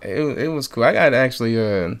people. It was cool. I got actually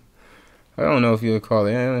I don't know if you would call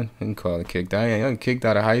it. I didn't call it kicked out. I got kicked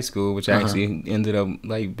out of high school, which actually ended up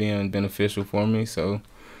like being beneficial for me. So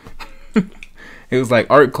it was like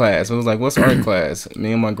art class. It was like, what's art class?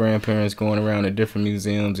 Me and my grandparents going around to different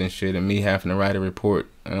museums and shit, and me having to write a report.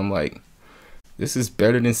 And I'm like, this is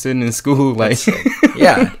better than sitting in school. Like,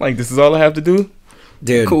 yeah, like this is all I have to do,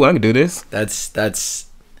 dude. Cool, I can do this. That's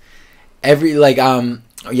every like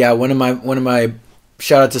yeah. One of my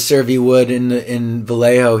shout out to Sir V. Wood in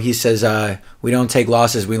Vallejo. He says, we don't take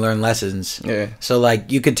losses, we learn lessons. Yeah. So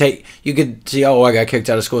like you could see, oh, I got kicked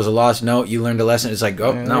out of school as a loss. No, you learned a lesson. It's like,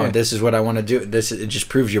 this is what I want to do. It just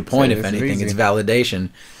proves your point. If anything, it's validation.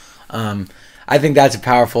 I think that's a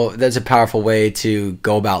powerful way to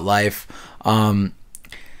go about life.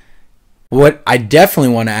 What I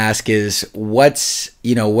definitely want to ask is what's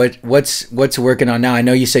working on now? I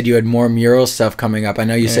know you said you had more mural stuff coming up. I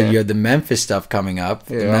know you said you had the Memphis stuff coming up.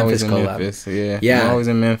 Yeah, the Memphis collab. Memphis. Yeah. I'm always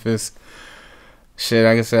in Memphis. Shit,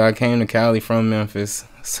 like I said, I came to Cali from Memphis.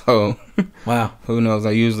 So wow. Who knows?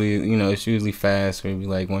 I usually, it's usually fast. Maybe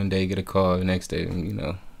like one day get a call, the next day,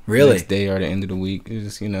 really, next day or the end of the week.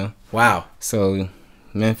 It's just, wow. So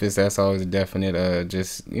Memphis, that's always a definite.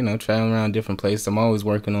 Just traveling around different places. I'm always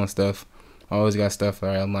working on stuff. I always got stuff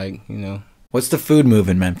where I'm like, What's the food move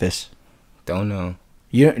in Memphis? Don't know.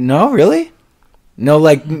 No, really?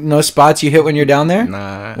 No spots you hit when you're down there?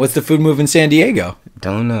 Nah. What's the food move in San Diego?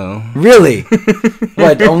 Don't know. Really?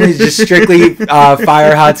 What? Only just strictly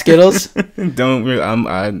fire hot Skittles?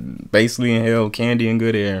 I basically inhale candy and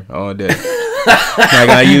good air all day.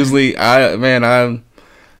 Like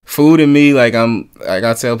food and me, like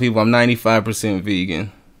I tell people I'm 95%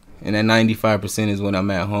 vegan. And that 95% is when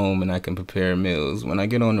I'm at home and I can prepare meals. When I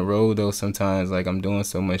get on the road, though, sometimes like I'm doing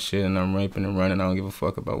so much shit and I'm raping and running, I don't give a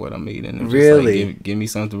fuck about what I'm eating. It's really? Just like, give me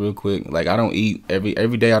something real quick. Like I don't eat every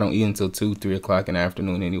day. I don't eat until 2-3 o'clock in the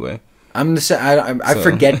afternoon anyway. I'm the same. I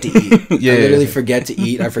forget to eat. Yeah. I literally forget to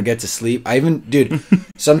eat. I forget to sleep. I even, dude,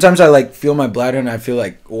 sometimes I like feel my bladder and I feel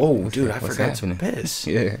like, whoa, dude, I forgot to piss.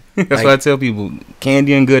 Yeah. That's what I tell people.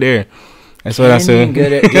 Candy and good air. That's what I said.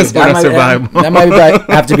 Good air. That's what I survived. That might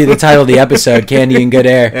have to be the title of the episode, Candy and Good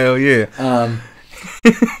Air. Hell yeah.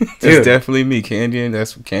 It's definitely me.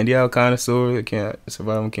 Candy out Connoisseur. I can't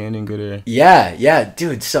survive on candy and good air. Yeah,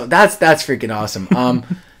 dude. So that's freaking awesome.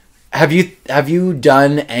 Have you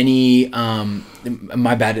done any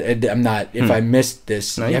my bad, I'm not, if I missed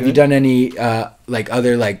this, have you done any like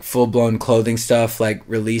other like full-blown clothing stuff, like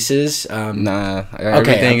releases? Nah,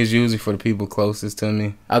 everything is usually for the people closest to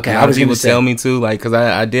me. Okay, a lot of people tell me to, like, because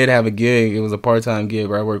I did have a gig. It was a part-time gig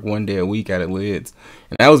where I worked 1 day a week at Lids,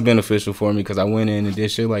 and that was beneficial for me because I went in and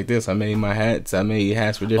did shit like this. I made my hats. I made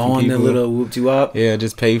hats for different people. The little whooped you up. Yeah,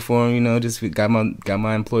 just paid for them. You know, just got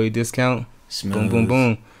my employee discount. Smooth. Boom, boom,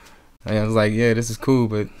 boom. And I was like, yeah, this is cool,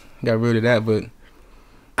 but got rid of that. But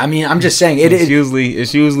I mean, I'm just saying it's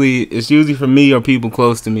usually for me or people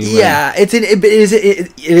close to me. Yeah, it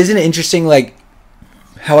is an interesting, like,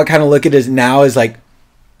 how I kind of look at it now is like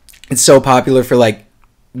it's so popular for like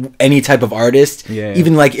any type of artist. Yeah.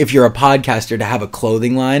 Even like if you're a podcaster to have a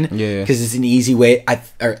clothing line. Yeah. Because it's an easy way.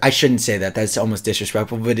 I shouldn't say that. That's almost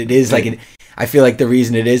disrespectful, but it is like I feel like the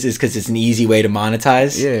reason it is because it's an easy way to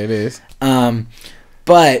monetize. Yeah, it is.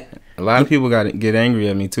 But a lot of people get angry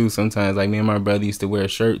at me too sometimes. Like me and my brother used to wear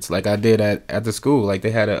shirts like I did at the school. Like they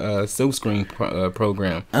had a silk screen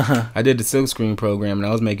program. I did the silk screen program and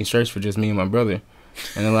I was making shirts for just me and my brother.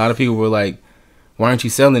 And a lot of people were like, "Why aren't you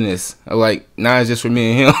selling this?" I'm like, "Nah, it's just for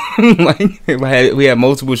me and him." Like we had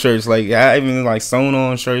multiple shirts. Like I even like sewn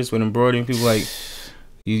on shirts with embroidery. People like,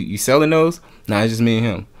 "You selling those?" Nah, it's just me and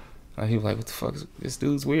him. Like, he was like, "What the fuck? This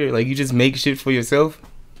dude's weird. Like you just make shit for yourself?"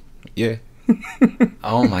 Yeah.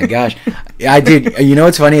 Oh my gosh, I did. You know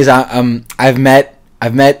what's funny is I've met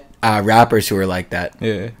rappers who are like that.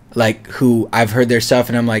 Yeah. Like who I've heard their stuff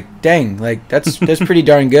and I'm like, dang, like that's pretty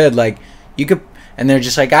darn good. Like you could, and they're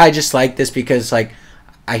just like, I just like this because like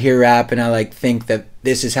I hear rap and I like think that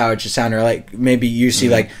this is how it should sound, or like maybe you see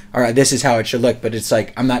like, all right, this is how it should look, but it's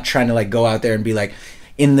like I'm not trying to like go out there and be like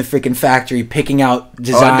in the freaking factory picking out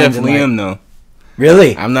designs. Oh, I definitely am though.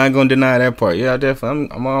 Really? I'm not gonna deny that part. Yeah, I definitely.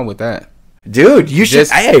 I'm on with that. Dude, you should.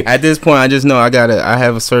 Hey. At this point, I just know I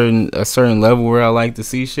have a certain level where I like to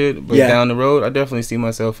see shit. But down the road, I definitely see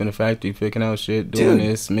myself in the factory picking out shit, doing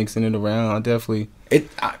this, mixing it around. I definitely.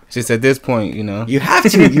 Just at this point, you know. You have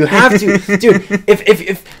to. You have to, dude.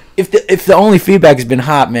 If the only feedback has been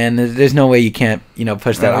hot, man, there's no way you can't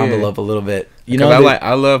push that envelope a little bit.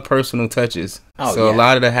 I love personal touches. Oh, so a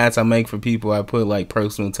lot of the hats I make for people, I put like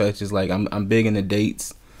personal touches. Like I'm big into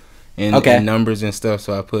dates. And numbers and stuff,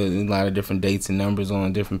 so I put a lot of different dates and numbers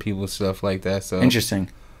on different people's stuff like that. So interesting,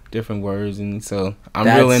 different words, and so I'm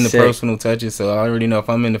real into personal touches. So I already know if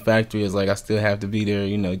I'm in the factory, it's like I still have to be there,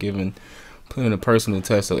 putting a personal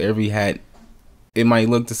touch. So every hat, it might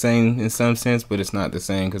look the same in some sense, but it's not the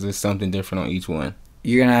same because it's something different on each one.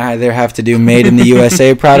 You're going to either have to do made in the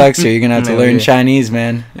USA products or you're going to have to learn Chinese,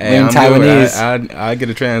 man. Hey, learn Taiwanese. I'll get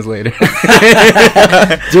a translator.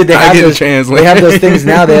 Dude, they have those things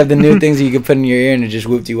now. They have the new things that you can put in your ear and it just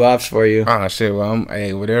whooped you off for you. Oh, shit. Well,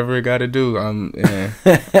 whatever it got to do, I'm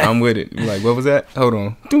with it. Like, what was that? Hold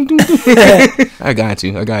on. I got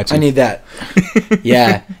you. I need that.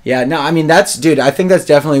 Yeah. No, I mean, dude, I think that's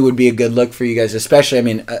definitely would be a good look for you guys, especially, I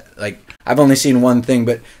mean, I've only seen one thing,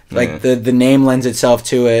 but like the name lends itself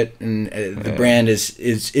to it, and the brand is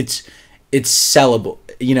it's sellable,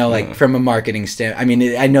 like from a marketing standpoint. I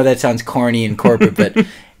mean, I know that sounds corny and corporate, but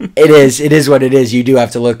it is what it is. You do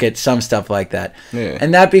have to look at some stuff like that. Yeah.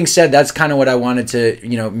 And that being said, that's kind of what I wanted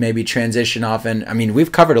to maybe transition off. And I mean,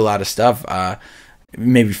 we've covered a lot of stuff.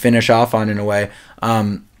 Maybe finish off on in a way.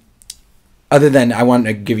 Other than I want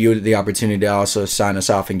to give you the opportunity to also sign us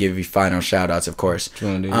off and give you final shout outs, of course.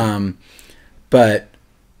 But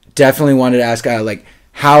definitely wanted to ask like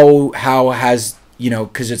how has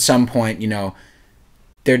because at some point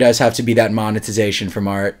there does have to be that monetization from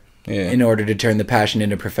art in order to turn the passion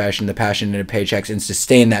into profession, the passion into paychecks, and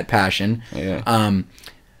sustain that passion.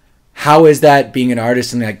 How is that being an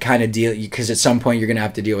artist and that kind of deal? Because at some point you're gonna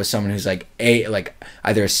have to deal with someone who's like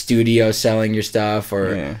either a studio selling your stuff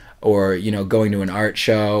or going to an art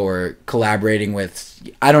show or collaborating with,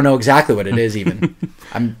 I don't know exactly what it is even.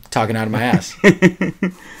 I'm talking out of my ass. Like,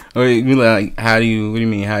 what do you mean? How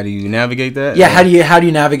do you navigate that? Yeah, how do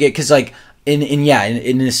you navigate? Because like in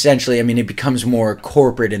essentially, I mean, it becomes more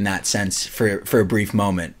corporate in that sense for a brief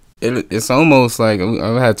moment. It's almost like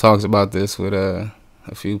I've had talks about this with a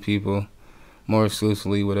few people. more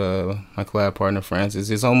exclusively with my collab partner Francis.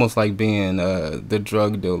 It's almost like being the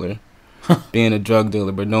drug dealer, being a drug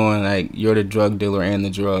dealer, but knowing like you're the drug dealer and the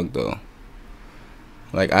drug though.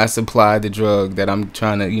 Like I supply the drug that I'm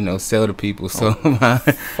trying to sell to people, so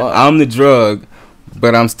I'm the drug,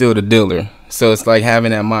 but I'm still the dealer. So it's like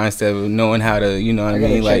having that mindset of knowing how to, what I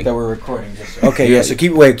mean? Like that we're recording. Okay, yeah. So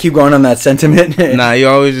keep going on that sentiment. Nah, you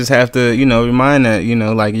always just have to, remind that,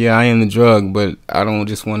 like, yeah, I am the drug, but I don't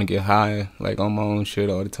just want to get high, like, on my own shit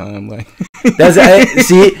all the time. Like, that's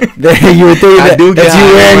see, you would think I do get high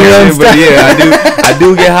on my shit, but yeah, I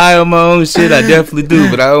do get high on my own shit. I definitely do,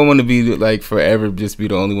 but I don't want to be like forever just be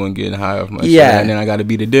the only one getting high off my shit. And then I got to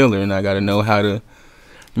be the dealer, and I got to know how to.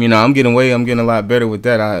 I'm getting a lot better with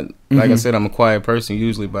that. Like I said, I'm a quiet person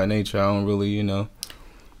usually by nature. I don't really,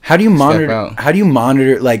 How do you monitor? How do you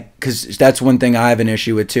monitor? Like, because that's one thing I have an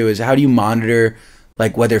issue with too. Is how do you monitor,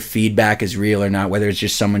 like, whether feedback is real or not? Whether it's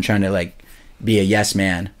just someone trying to like be a yes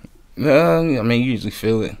man. You usually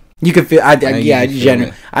feel it. You can feel.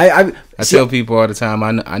 Generally. I tell people all the time.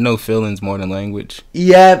 I know feelings more than language.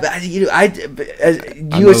 Yeah, but you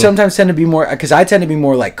sometimes tend to be more, because I tend to be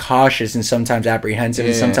more like cautious and sometimes apprehensive,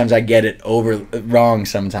 and sometimes I get it wrong.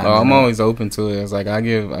 Sometimes. Oh, I'm always open to it. It's like I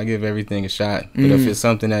give everything a shot. But if it's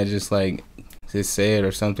something that just like just said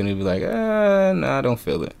or something, it'd be like, no, I don't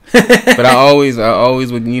feel it. But I always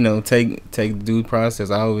would take due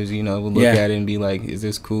process. I always would look at it and be like, is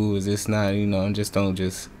this cool? Is this not? And just don't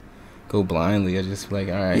just go blindly. I just like,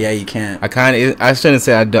 all right. Yeah, you can't. I shouldn't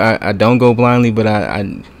say I don't go blindly, but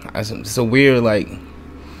it's a weird, like,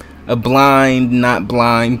 a blind, not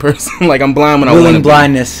blind person. Like, I'm blind when I want to be.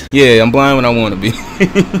 blindness. Yeah, I'm blind when I want to be.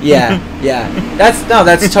 yeah.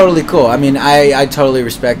 That's totally cool. I mean, I totally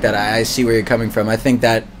respect that. I see where you're coming from. I think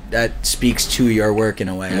that speaks to your work in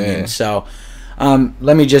a way. I mean, so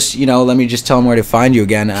let me just tell them where to find you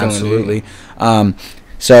again. Absolutely.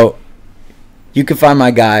 So you can find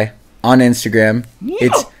my guy on Instagram.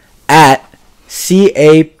 It's at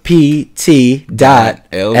capt.lg.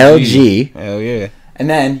 Hell yeah. And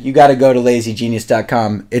then you got to go to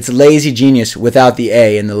lazygenius.com. It's Lazy Genius without the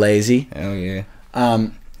A in the lazy. Hell yeah.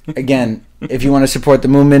 Again, if you want to support the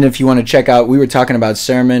movement, if you want to check out, we were talking about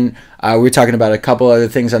sermon. We were talking about a couple other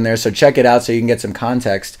things on there. So check it out so you can get some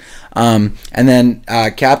context. And then,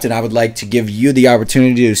 Captain, I would like to give you the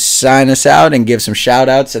opportunity to sign us out and give some shout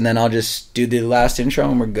outs. And then I'll just do the last intro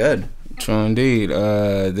and we're good. True indeed.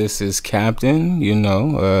 This is Captain.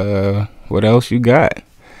 What else you got?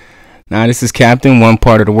 Now, this is Captain, one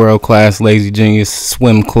part of the world-class Lazy Genius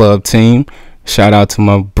Swim Club team. Shout out to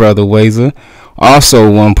my brother Wazer.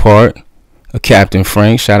 Also one part of Captain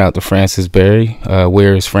Frank. Shout out to Frances Berry.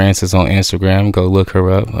 Where is Frances on Instagram? Go look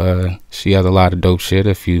her up. She has a lot of dope shit.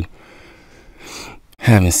 If you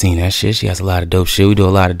haven't seen that shit, she has a lot of dope shit. We do a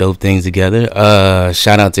lot of dope things together.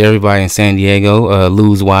 Shout out to everybody in San Diego.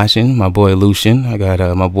 Lou's watching. My boy Lucian. I got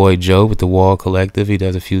my boy Joe with the Wall Collective. He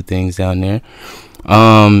does a few things down there.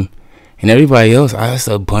 And everybody else, it's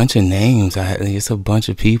a bunch of names. It's a bunch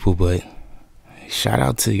of people, but shout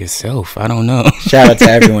out to yourself. I don't know. Shout out to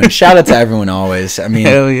everyone. Shout out to everyone always. I mean,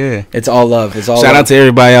 hell yeah. It's all love. It's all shout love. Out to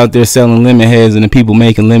everybody out there selling lemon heads and the people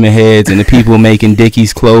making lemon heads and the people making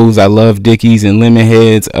Dickies clothes. I love Dickies and lemon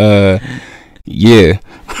heads. Yeah.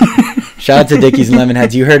 Shout out to Dickies and lemon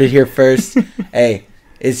heads. You heard it here first. Hey,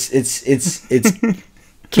 it's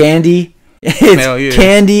candy. It's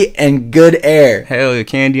candy and good air. Hell yeah,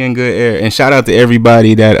 candy and good air. And shout out to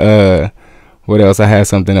everybody that what else? I had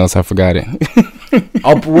something else. I forgot it.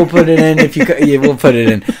 We'll put it in if you. Yeah, we'll put it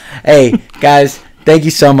in. Hey guys, thank you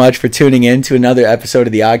so much for tuning in to another episode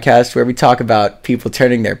of the ODDCAST, where we talk about people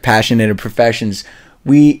turning their passion into professions.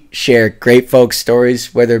 We share great folks'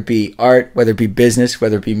 stories, whether it be art, whether it be business,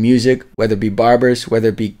 whether it be music, whether it be barbers, whether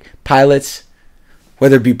it be pilots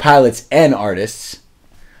and artists.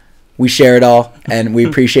 We share it all, and we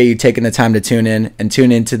appreciate you taking the time to tune in, and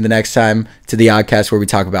tune in to the next time to the ODDCAST, where we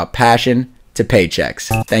talk about passion to paychecks.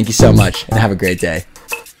 Thank you so much, and have a great day.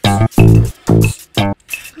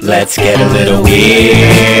 Let's get a little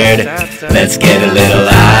weird. Let's get a little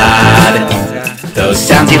odd. Those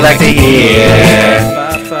sounds you like to hear.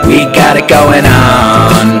 We got it going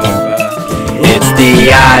on. It's the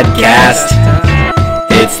ODDCAST.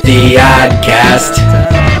 It's the ODDCAST.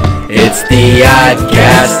 It's the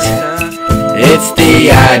ODDCAST. It's the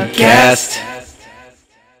ODDCAST.